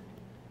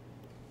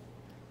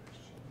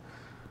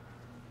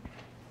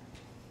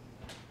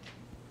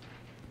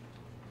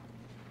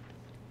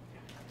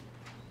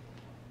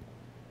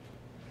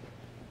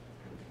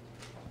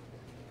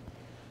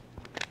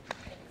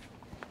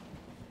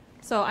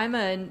 So I'm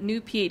a new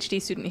PhD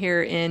student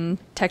here in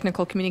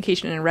technical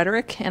communication and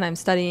rhetoric, and I'm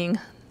studying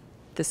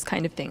this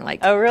kind of thing,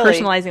 like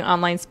personalizing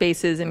online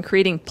spaces and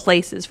creating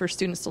places for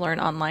students to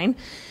learn online.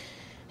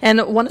 And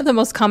one of the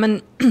most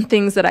common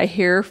things that I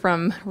hear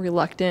from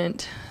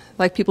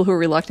people who are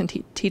reluctant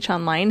to teach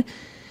online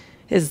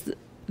is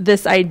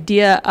this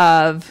idea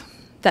of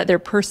that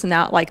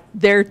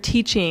their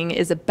teaching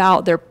is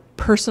about their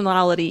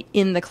personality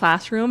in the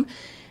classroom,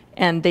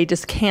 and they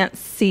just can't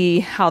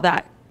see how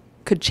that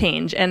could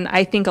change. And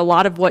I think a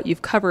lot of what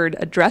you've covered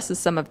addresses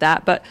some of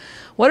that. But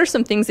what are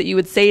some things that you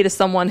would say to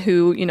someone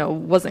who,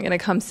 wasn't going to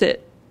come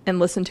sit and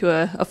listen to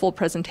a full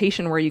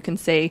presentation, where you can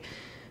say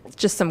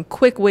just some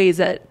quick ways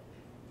that,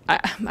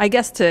 I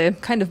guess, to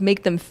kind of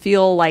make them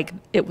feel like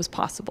it was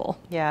possible,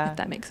 if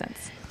that makes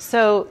sense.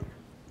 So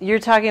you're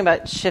talking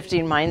about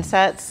shifting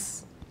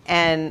mindsets,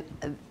 and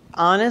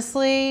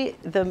honestly,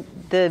 the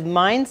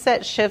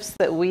mindset shifts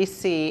that we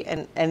see,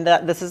 and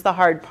this is the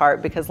hard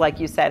part, because like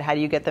you said, how do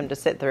you get them to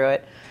sit through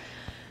it?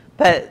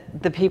 But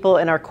the people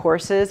in our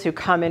courses who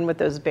come in with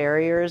those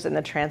barriers and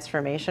the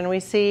transformation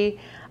we see,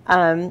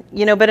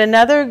 but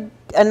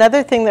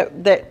another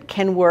thing that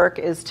can work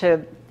is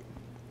to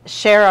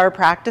share our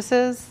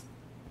practices.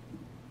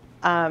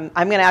 I'm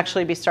going to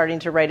actually be starting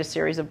to write a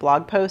series of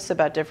blog posts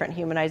about different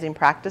humanizing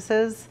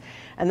practices.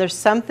 And there's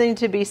something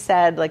to be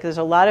said, like there's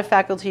a lot of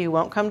faculty who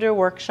won't come to a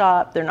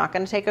workshop, they're not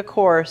going to take a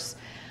course,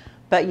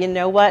 but you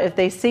know what, if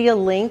they see a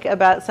link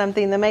about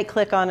something, they might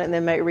click on it and they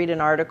might read an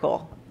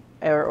article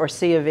or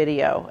see a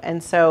video.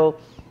 And so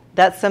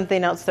that's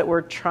something else that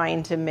we're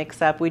trying to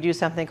mix up. We do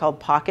something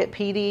called Pocket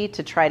PD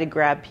to try to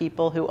grab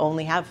people who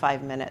only have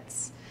 5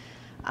 minutes.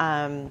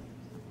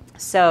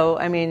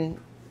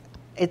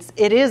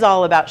 It is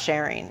all about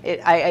sharing.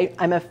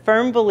 I'm a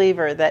firm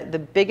believer that the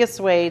biggest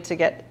way to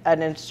get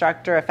an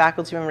instructor, a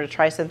faculty member, to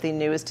try something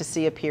new is to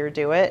see a peer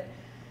do it,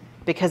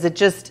 because it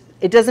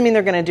doesn't mean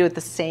they're going to do it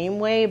the same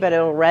way, but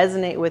it'll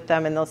resonate with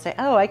them, and they'll say,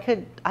 "Oh, I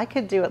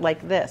could do it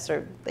like this,"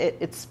 or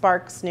it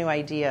sparks new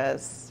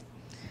ideas.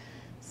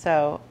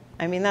 So,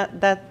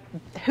 that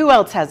who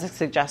else has a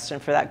suggestion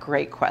for that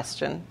great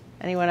question?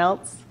 Anyone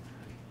else?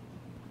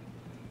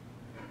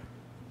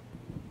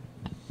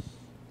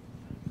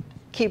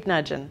 Keep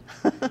nudging.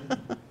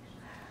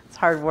 It's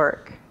hard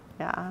work,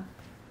 yeah.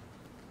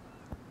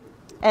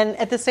 And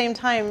at the same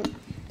time,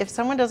 if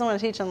someone doesn't want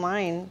to teach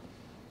online,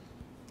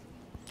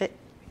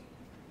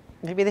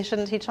 maybe they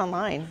shouldn't teach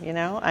online,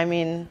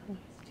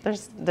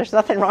 There's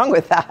nothing wrong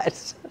with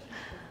that.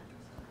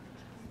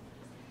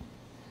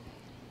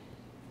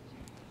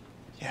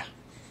 Yeah.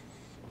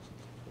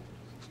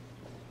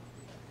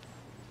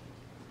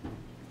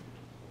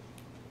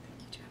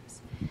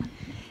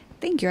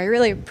 Thank you. I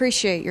really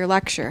appreciate your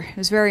lecture. It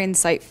was very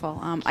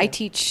insightful. I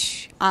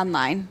teach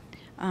online,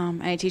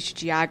 and I teach a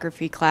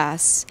geography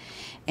class,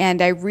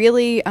 and I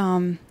really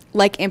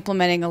like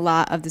implementing a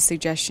lot of the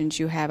suggestions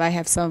you have. I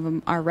have some of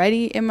them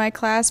already in my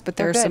class, but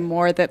there are some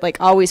more that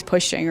always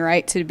pushing,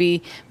 right, to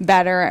be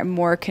better and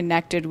more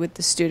connected with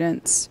the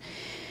students.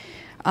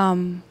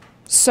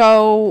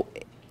 So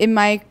in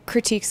my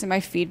critiques and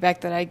my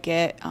feedback that I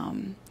get, how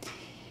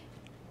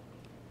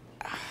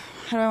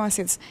do I want to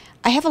say this?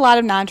 I have a lot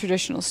of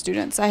non-traditional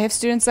students. I have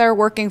students that are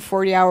working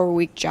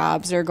 40-hour-a-week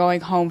jobs. They're going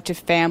home to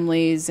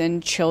families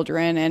and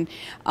children and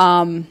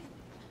are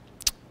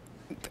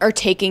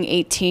taking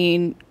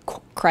 18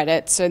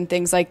 credits and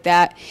things like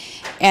that.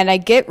 And I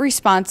get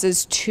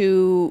responses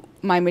to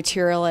my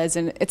material as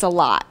it's a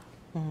lot.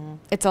 Mm-hmm.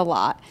 It's a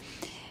lot.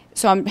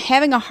 So I'm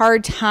having a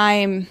hard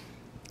time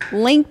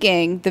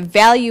linking the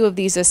value of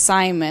these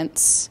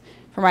assignments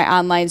for my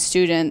online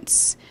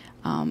students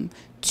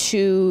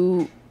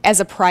as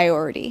a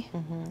priority,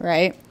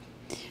 right?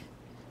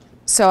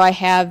 So I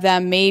have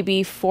them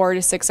maybe 4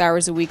 to 6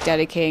 hours a week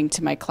dedicating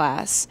to my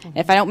class.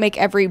 If I don't make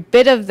every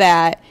bit of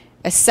that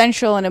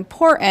essential and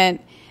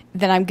important,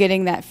 then I'm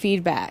getting that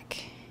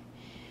feedback.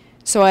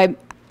 So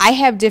I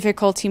have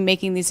difficulty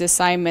making these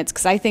assignments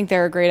because I think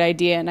they're a great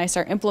idea, and I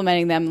start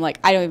implementing them like,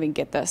 I don't even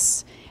get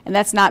this. And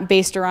that's not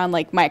based around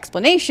like my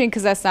explanation,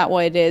 because that's not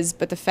what it is,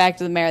 but the fact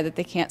of the matter that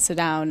they can't sit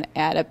down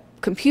at a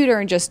computer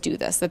and just do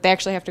this, that they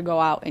actually have to go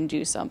out and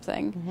do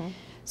something.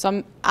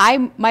 So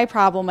my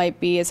problem might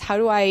be is, how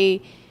do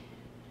I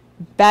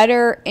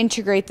better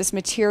integrate this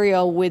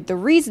material with the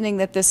reasoning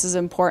that this is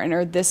important,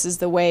 or this is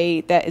the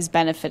way that is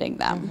benefiting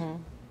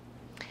them?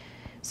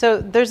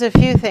 So there's a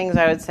few things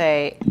I would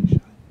say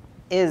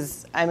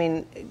is, I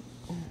mean,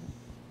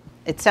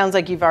 it sounds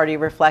like you've already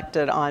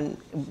reflected on,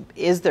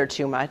 is there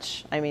too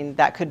much? I mean,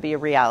 that could be a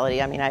reality.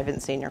 I mean, I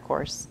haven't seen your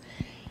course.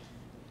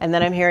 And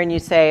then I'm hearing you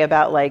say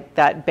about like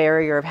that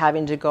barrier of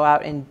having to go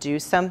out and do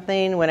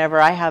something.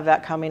 Whenever I have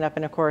that coming up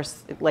in a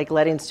course, like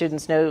letting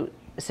students know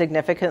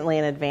significantly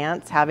in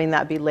advance, having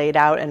that be laid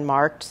out and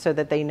marked so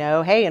that they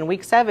know, hey, in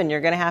week 7,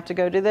 you're going to have to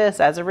go do this.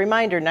 As a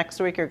reminder,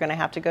 next week, you're going to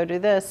have to go do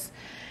this.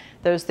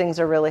 Those things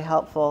are really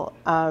helpful.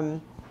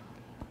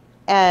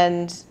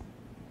 And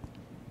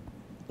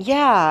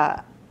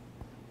yeah,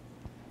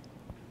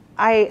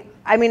 I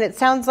mean, it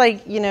sounds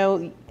like, you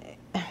know,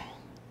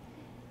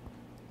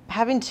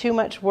 having too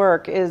much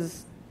work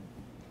is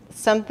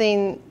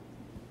something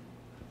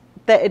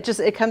that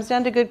it comes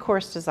down to good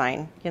course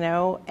design, you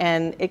know,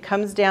 and it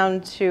comes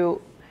down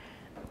to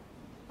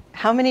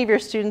how many of your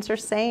students are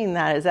saying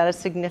that. Is that a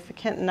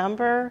significant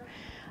number?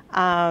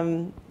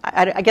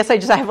 I guess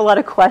I have a lot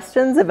of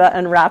questions about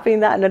unwrapping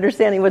that and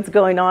understanding what's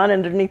going on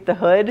underneath the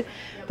hood.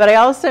 But I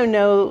also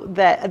know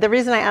that the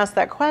reason I ask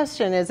that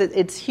question is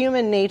it's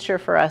human nature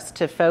for us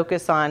to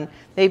focus on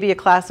maybe a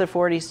class of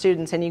 40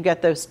 students and you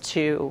get those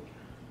 2.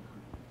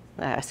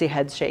 I see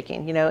heads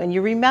shaking, you know, and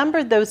you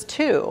remembered those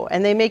 2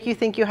 and they make you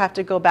think you have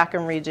to go back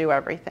and redo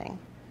everything.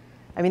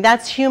 I mean,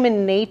 that's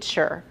human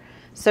nature.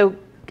 So,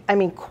 I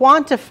mean,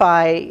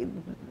 quantify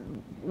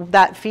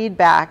that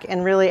feedback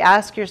and really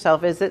ask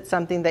yourself, is it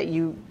something that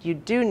you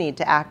do need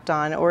to act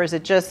on, or is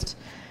it just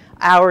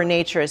our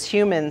nature as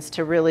humans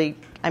to really,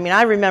 I mean,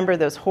 I remember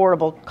those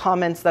horrible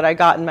comments that I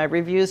got in my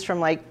reviews from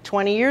like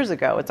 20 years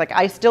ago. It's like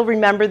I still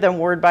remember them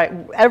word by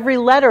every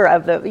letter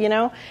of the, you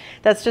know,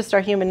 that's just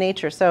our human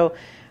nature. So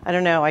I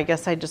don't know, I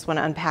guess I just want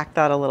to unpack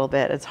that a little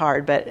bit. It's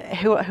hard, but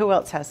who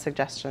else has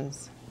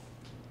suggestions?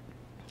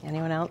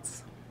 Anyone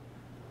else?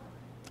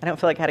 I don't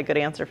feel like I had a good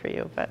answer for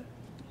you, but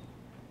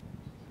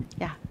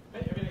yeah. I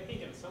mean, I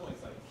think in some ways,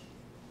 like,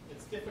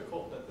 it's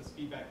difficult that this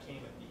feedback came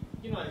at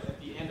the, you know, at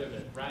the end of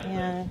it, right?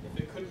 Yeah.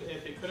 Like,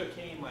 if it could have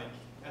came like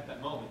at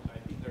that moment, I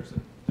think there's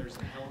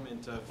an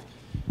element of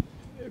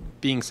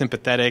being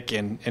sympathetic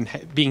and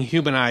being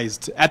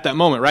humanized at that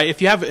moment, right?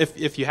 If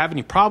you have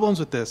any problems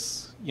with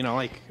this, you know,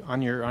 like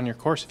on your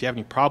course, if you have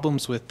any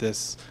problems with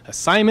this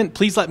assignment,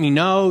 please let me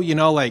know. You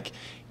know, like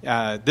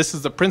this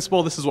is the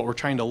principle. This is what we're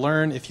trying to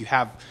learn. If you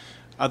have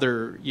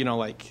other, you know,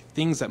 like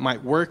things that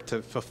might work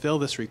to fulfill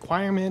this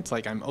requirement,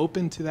 like I'm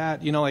open to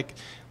that. You know, like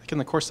in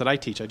the course that I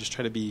teach, I just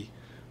try to be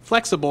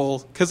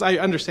flexible because I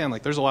understand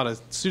like there's a lot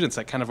of students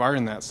that kind of are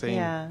in that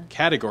same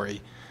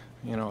category.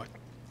 You know,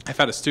 I've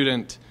had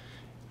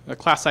a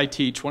class I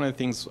teach, one of the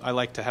things I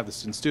like to have the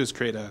students do is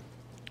create a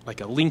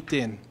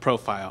LinkedIn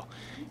profile.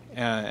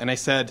 And I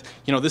said,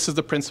 you know, this is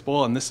the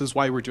principle, and this is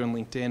why we're doing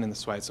LinkedIn, and this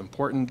is why it's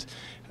important.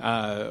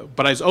 But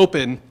I was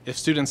open if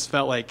students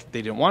felt like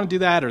they didn't want to do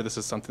that, or this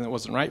is something that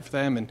wasn't right for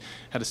them, and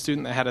had a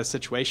student that had a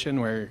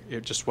situation where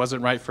it just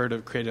wasn't right for her to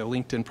create a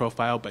LinkedIn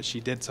profile, but she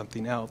did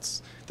something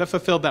else that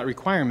fulfilled that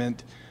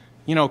requirement,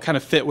 you know, kind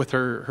of fit with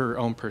her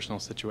own personal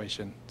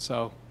situation.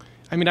 So,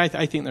 I mean, I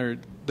think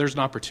there's an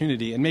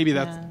opportunity, and maybe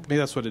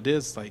that's what it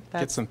is. Like,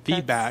 get some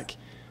feedback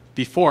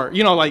before,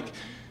 you know, like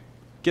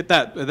get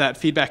that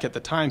feedback at the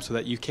time so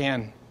that you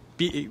can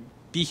be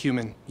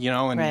human, you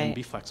know, and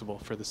be flexible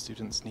for the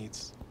students'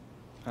 needs.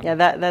 Yeah,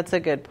 that's a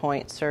good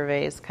point.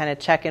 Surveys, kind of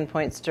check-in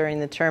points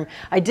during the term.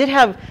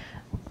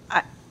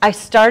 I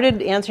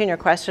started answering your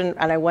question,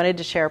 and I wanted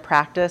to share a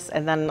practice,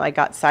 and then I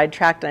got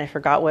sidetracked, and I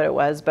forgot what it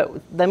was.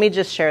 But let me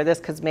just share this,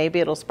 because maybe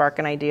it'll spark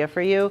an idea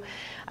for you.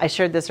 I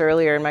shared this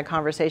earlier in my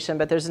conversation,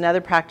 but there's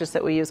another practice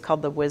that we use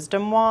called the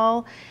wisdom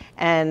wall.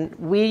 And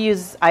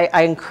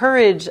I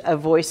encourage a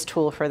voice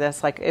tool for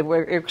this. Like, it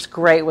works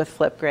great with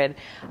Flipgrid.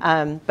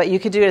 But you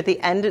could do it at the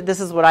end. This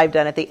is what I've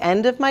done. At the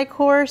end of my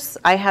course,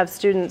 I have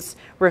students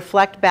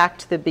reflect back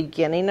to the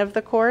beginning of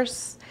the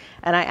course.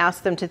 And I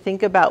asked them to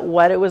think about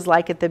what it was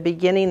like at the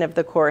beginning of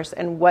the course,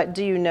 and what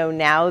do you know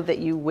now that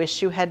you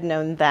wish you had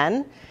known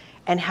then,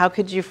 and how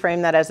could you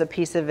frame that as a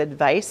piece of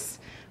advice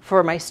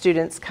for my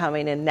students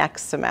coming in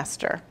next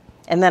semester.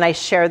 And then I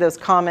share those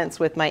comments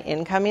with my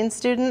incoming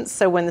students.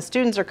 So when the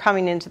students are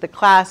coming into the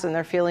class and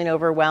they're feeling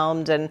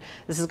overwhelmed and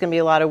this is going to be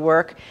a lot of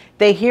work,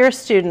 they hear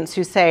students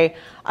who say,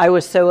 I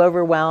was so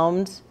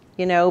overwhelmed,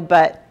 you know,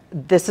 but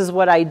this is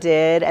what I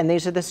did, and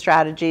these are the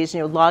strategies.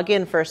 Log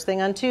in first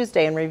thing on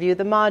Tuesday and review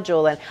the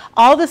module, and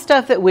all the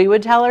stuff that we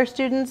would tell our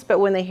students, but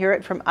when they hear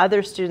it from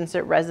other students,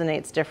 it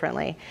resonates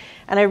differently.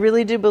 And I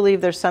really do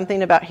believe there's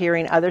something about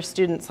hearing other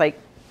students, like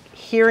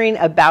hearing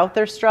about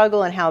their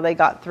struggle and how they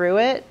got through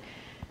it.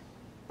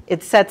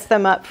 It sets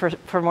them up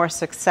for more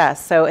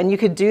success. So, and you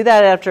could do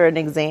that after an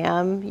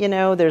exam.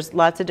 There's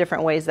lots of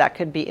different ways that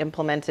could be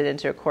implemented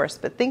into a course,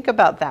 but think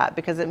about that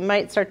because it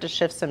might start to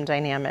shift some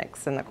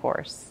dynamics in the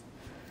course.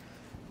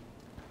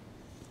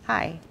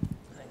 Hi.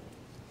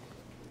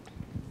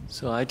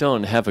 So I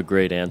don't have a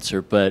great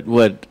answer, but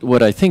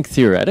what I think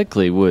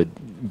theoretically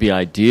would be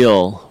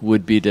ideal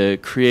would be to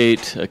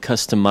create a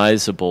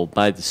customizable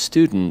by the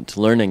student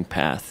learning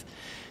path.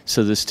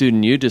 So the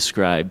student you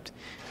described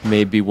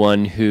may be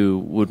one who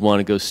would want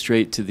to go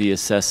straight to the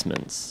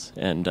assessments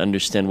and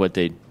understand what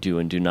they do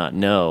and do not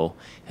know,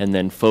 and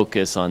then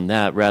focus on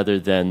that rather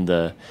than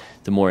the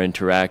more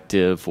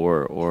interactive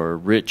or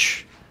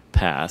rich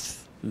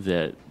path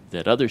that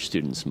other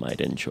students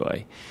might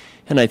enjoy.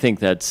 And I think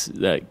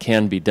that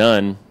can be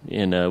done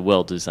in a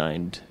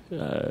well-designed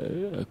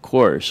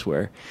course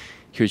where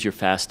here's your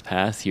fast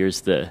path,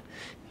 here's the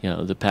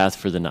path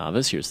for the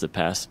novice, here's the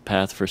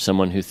path for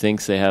someone who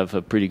thinks they have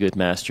a pretty good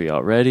mastery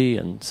already,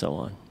 and so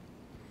on.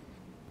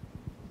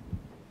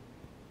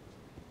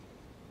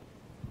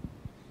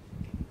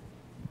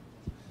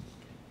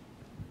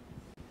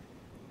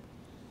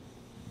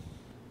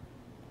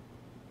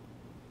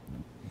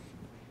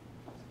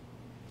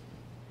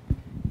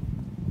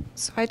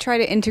 So I try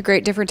to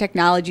integrate different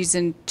technologies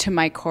into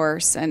my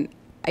course, and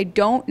I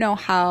don't know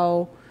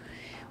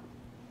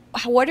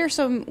what are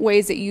some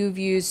ways that you've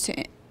used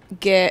to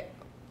get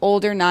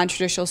older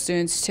non-traditional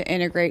students to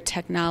integrate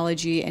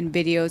technology and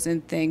videos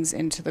and things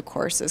into the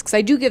courses? Because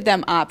I do give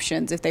them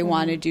options if they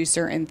want to do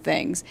certain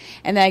things.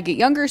 And then I get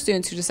younger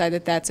students who decide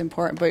that that's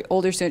important, but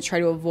older students try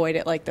to avoid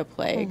it like the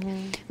plague.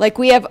 Like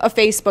we have a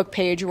Facebook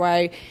page where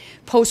I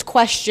post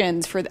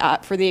questions for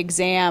the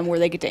exam where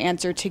they get to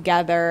answer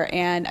together,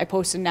 and I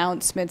post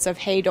announcements of,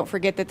 hey, don't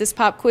forget that this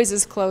pop quiz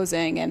is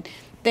closing, and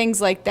things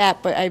like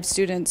that. But I have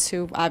students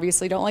who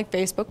obviously don't like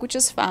Facebook, which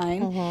is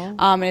fine,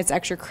 and it's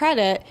extra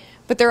credit.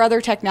 But there are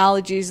other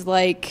technologies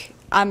like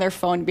on their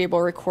phone to be able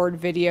to record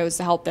videos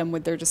to help them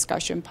with their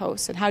discussion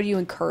posts. And how do you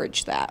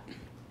encourage that?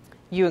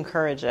 You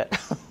encourage it.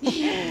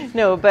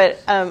 No,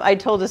 but I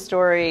told a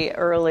story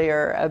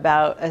earlier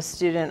about a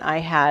student I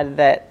had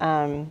that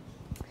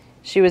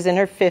she was in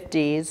her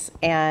 50s,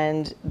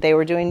 and they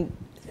were going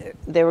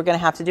to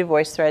have to do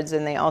voice threads,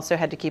 and they also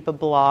had to keep a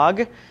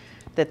blog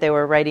that they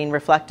were writing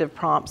reflective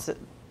prompts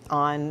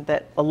on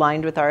that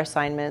aligned with our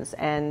assignments.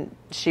 And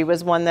she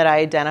was one that I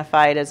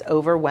identified as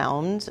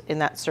overwhelmed in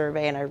that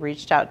survey, and I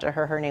reached out to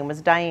her. Her name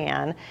was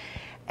Diane,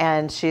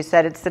 and she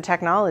said, it's the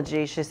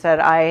technology. She said,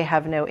 I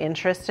have no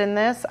interest in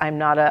this. I'm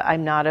not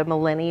a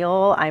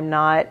millennial.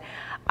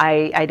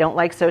 I don't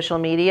like social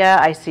media.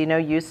 I see no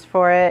use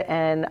for it.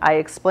 And I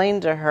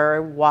explained to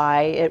her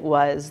why it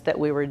was that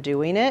we were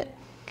doing it,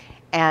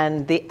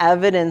 and the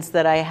evidence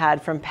that I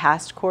had from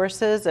past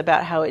courses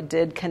about how it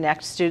did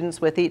connect students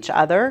with each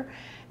other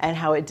and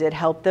how it did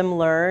help them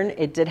learn.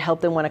 It did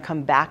help them want to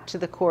come back to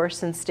the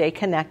course and stay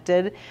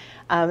connected.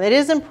 It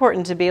is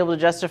important to be able to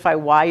justify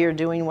why you're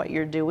doing what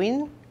you're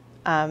doing,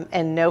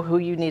 and know who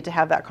you need to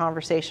have that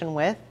conversation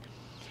with.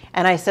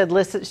 And I said,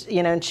 listen,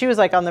 and she was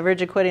like on the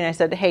verge of quitting. I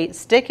said, hey,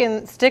 stick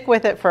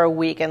with it for a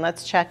week, and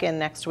let's check in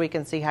next week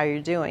and see how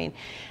you're doing.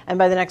 And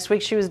by the next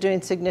week, she was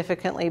doing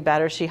significantly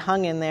better. She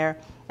hung in there.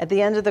 At the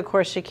end of the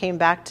course, she came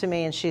back to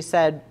me and she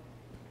said,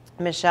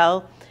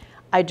 Michelle,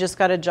 I just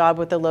got a job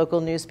with a local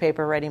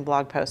newspaper writing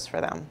blog posts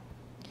for them.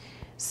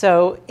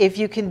 So if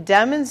you can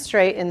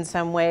demonstrate in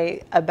some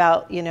way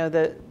about,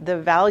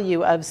 the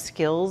value of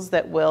skills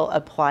that will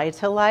apply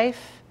to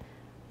life,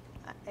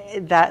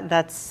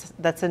 that's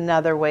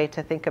another way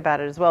to think about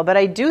it as well. But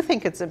I do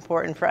think it's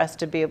important for us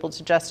to be able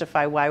to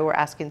justify why we're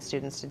asking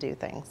students to do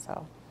things.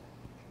 So.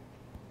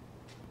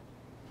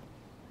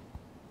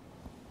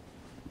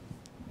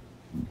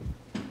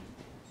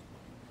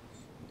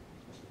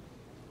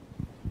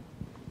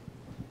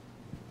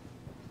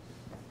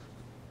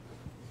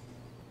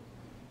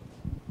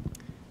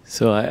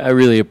 So I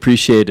really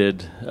appreciated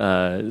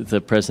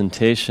the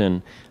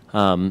presentation,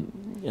 and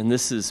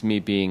this is me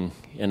being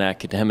an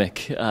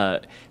academic.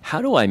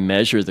 How do I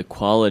measure the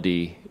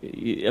quality?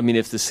 I mean,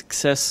 if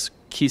the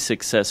key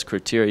success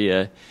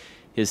criteria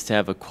is to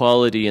have a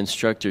quality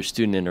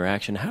instructor-student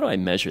interaction, how do I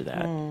measure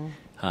that?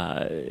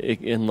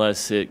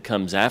 Unless it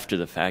comes after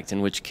the fact,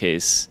 in which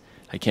case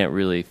I can't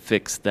really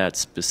fix that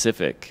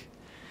specific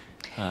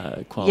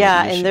quality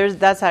issue. And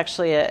that's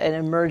actually an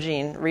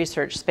emerging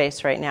research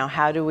space right now.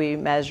 How do we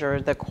measure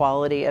the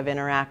quality of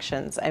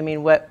interactions? I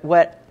mean,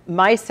 what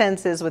my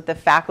sense is with the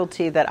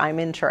faculty that I'm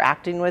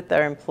interacting with that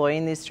are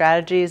employing these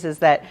strategies is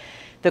that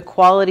the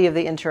quality of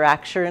the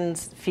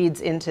interactions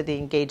feeds into the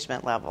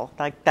engagement level.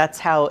 Like, that's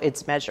how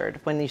it's measured.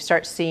 When you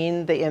start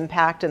seeing the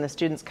impact and the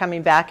students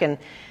coming back and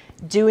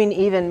doing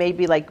even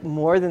maybe like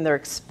more than they're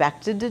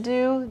expected to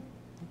do,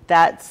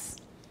 that's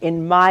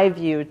in my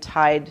view,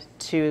 tied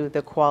to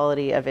the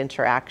quality of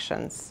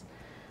interactions.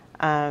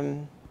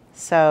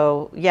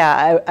 So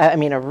yeah, I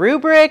mean, a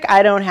rubric,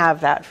 I don't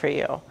have that for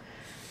you.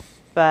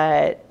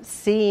 But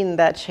seeing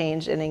that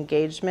change in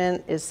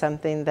engagement is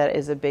something that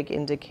is a big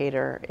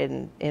indicator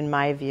in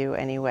my view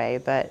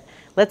anyway. But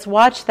let's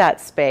watch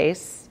that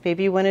space.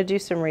 Maybe you want to do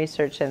some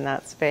research in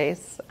that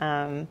space.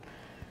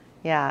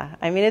 Yeah,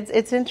 I mean,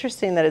 it's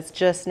interesting that it's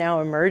just now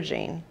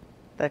emerging.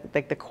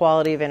 The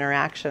quality of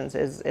interactions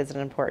is an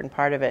important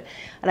part of it.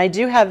 And I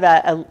do have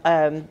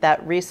that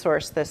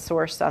resource, the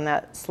source on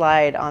that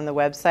slide on the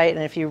website. And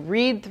if you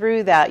read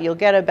through that, you'll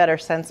get a better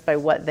sense by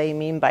what they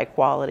mean by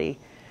quality.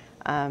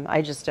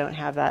 I just don't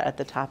have that at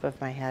the top of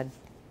my head.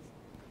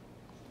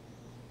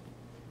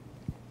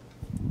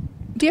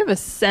 Do you have a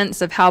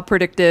sense of how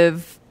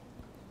predictive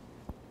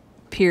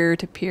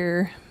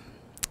peer-to-peer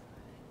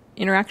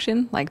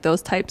interaction, like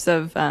those types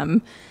of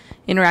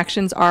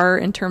interactions are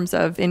in terms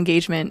of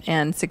engagement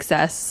and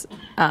success?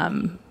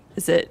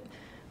 Is it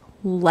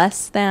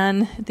less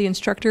than the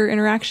instructor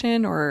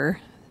interaction or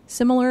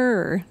similar?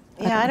 Or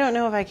I don't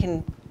know if I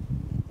can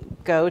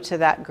go to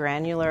that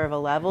granular of a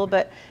level,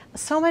 but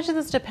so much of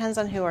this depends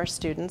on who our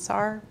students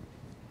are.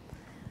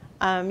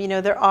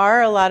 There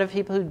are a lot of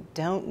people who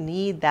don't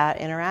need that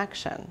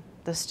interaction.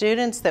 The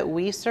students that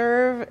we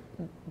serve,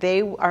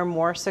 they are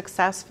more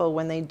successful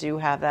when they do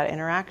have that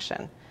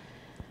interaction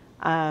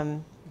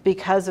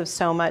because of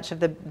so much of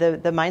the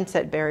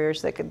mindset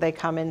barriers that they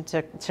come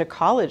into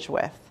college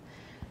with.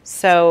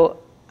 So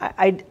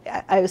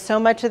I so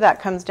much of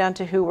that comes down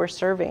to who we're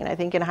serving. I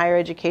think in higher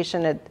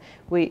education,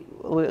 we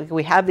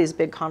have these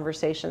big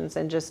conversations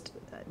and just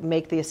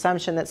make the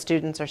assumption that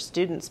students are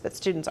students, but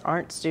students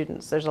aren't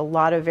students. There's a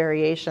lot of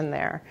variation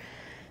there.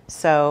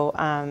 So,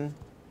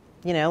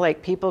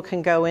 like people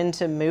can go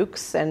into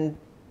MOOCs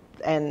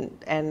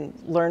and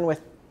learn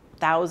with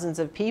thousands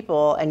of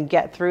people and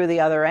get through the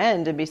other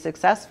end and be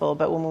successful.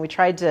 But when we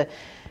tried to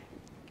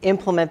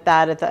implement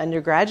that at the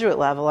undergraduate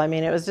level, I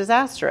mean, it was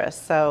disastrous.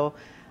 So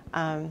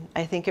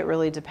I think it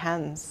really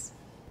depends.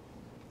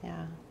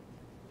 Yeah.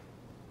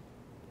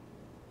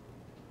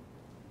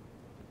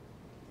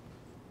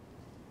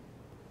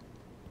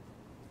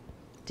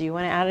 Do you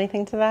want to add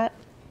anything to that,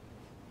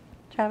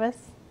 Travis?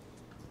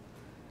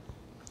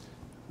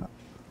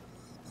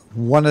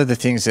 One of the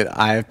things that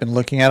I've been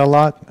looking at a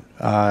lot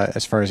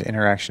as far as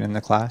interaction in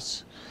the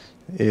class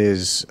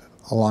is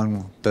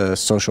along the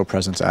social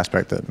presence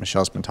aspect that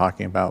Michelle's been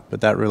talking about, but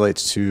that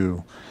relates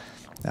to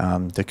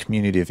the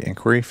community of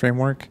inquiry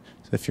framework,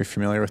 if you're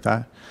familiar with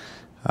that.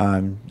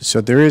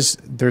 So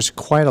there's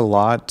quite a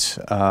lot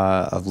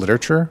of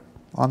literature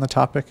on the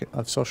topic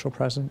of social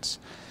presence.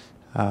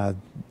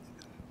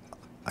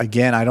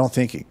 Again, I don't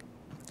think,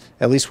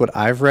 at least what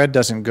I've read,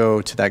 doesn't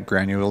go to that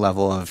granular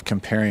level of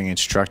comparing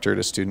instructor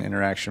to student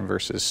interaction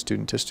versus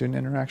student to student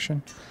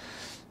interaction.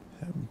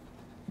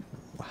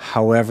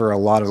 However, a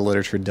lot of the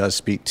literature does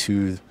speak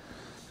to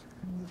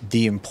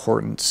the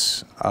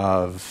importance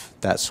of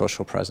that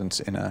social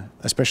presence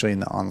especially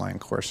in the online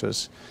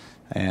courses,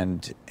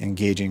 and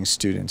engaging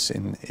students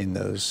in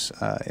those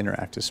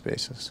interactive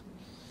spaces.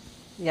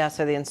 Yeah,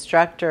 so the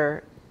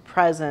instructor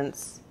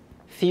presence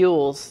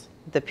fuels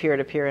the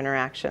peer-to-peer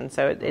interaction.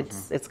 So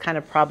it's kind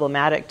of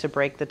problematic to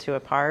break the two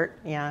apart.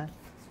 Yeah.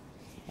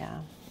 Yeah.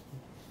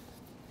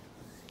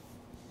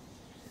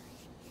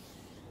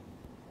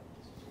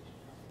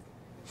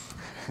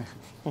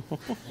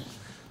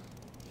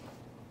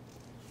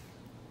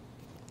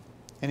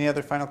 Any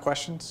other final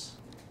questions?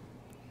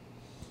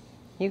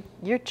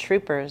 You're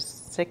troopers,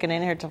 sticking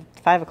in here till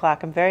 5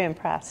 o'clock. I'm very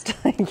impressed.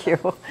 Thank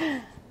you.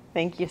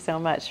 Thank you so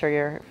much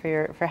for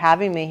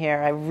having me here.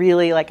 I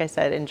really, like I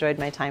said, enjoyed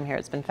my time here.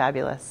 It's been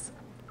fabulous.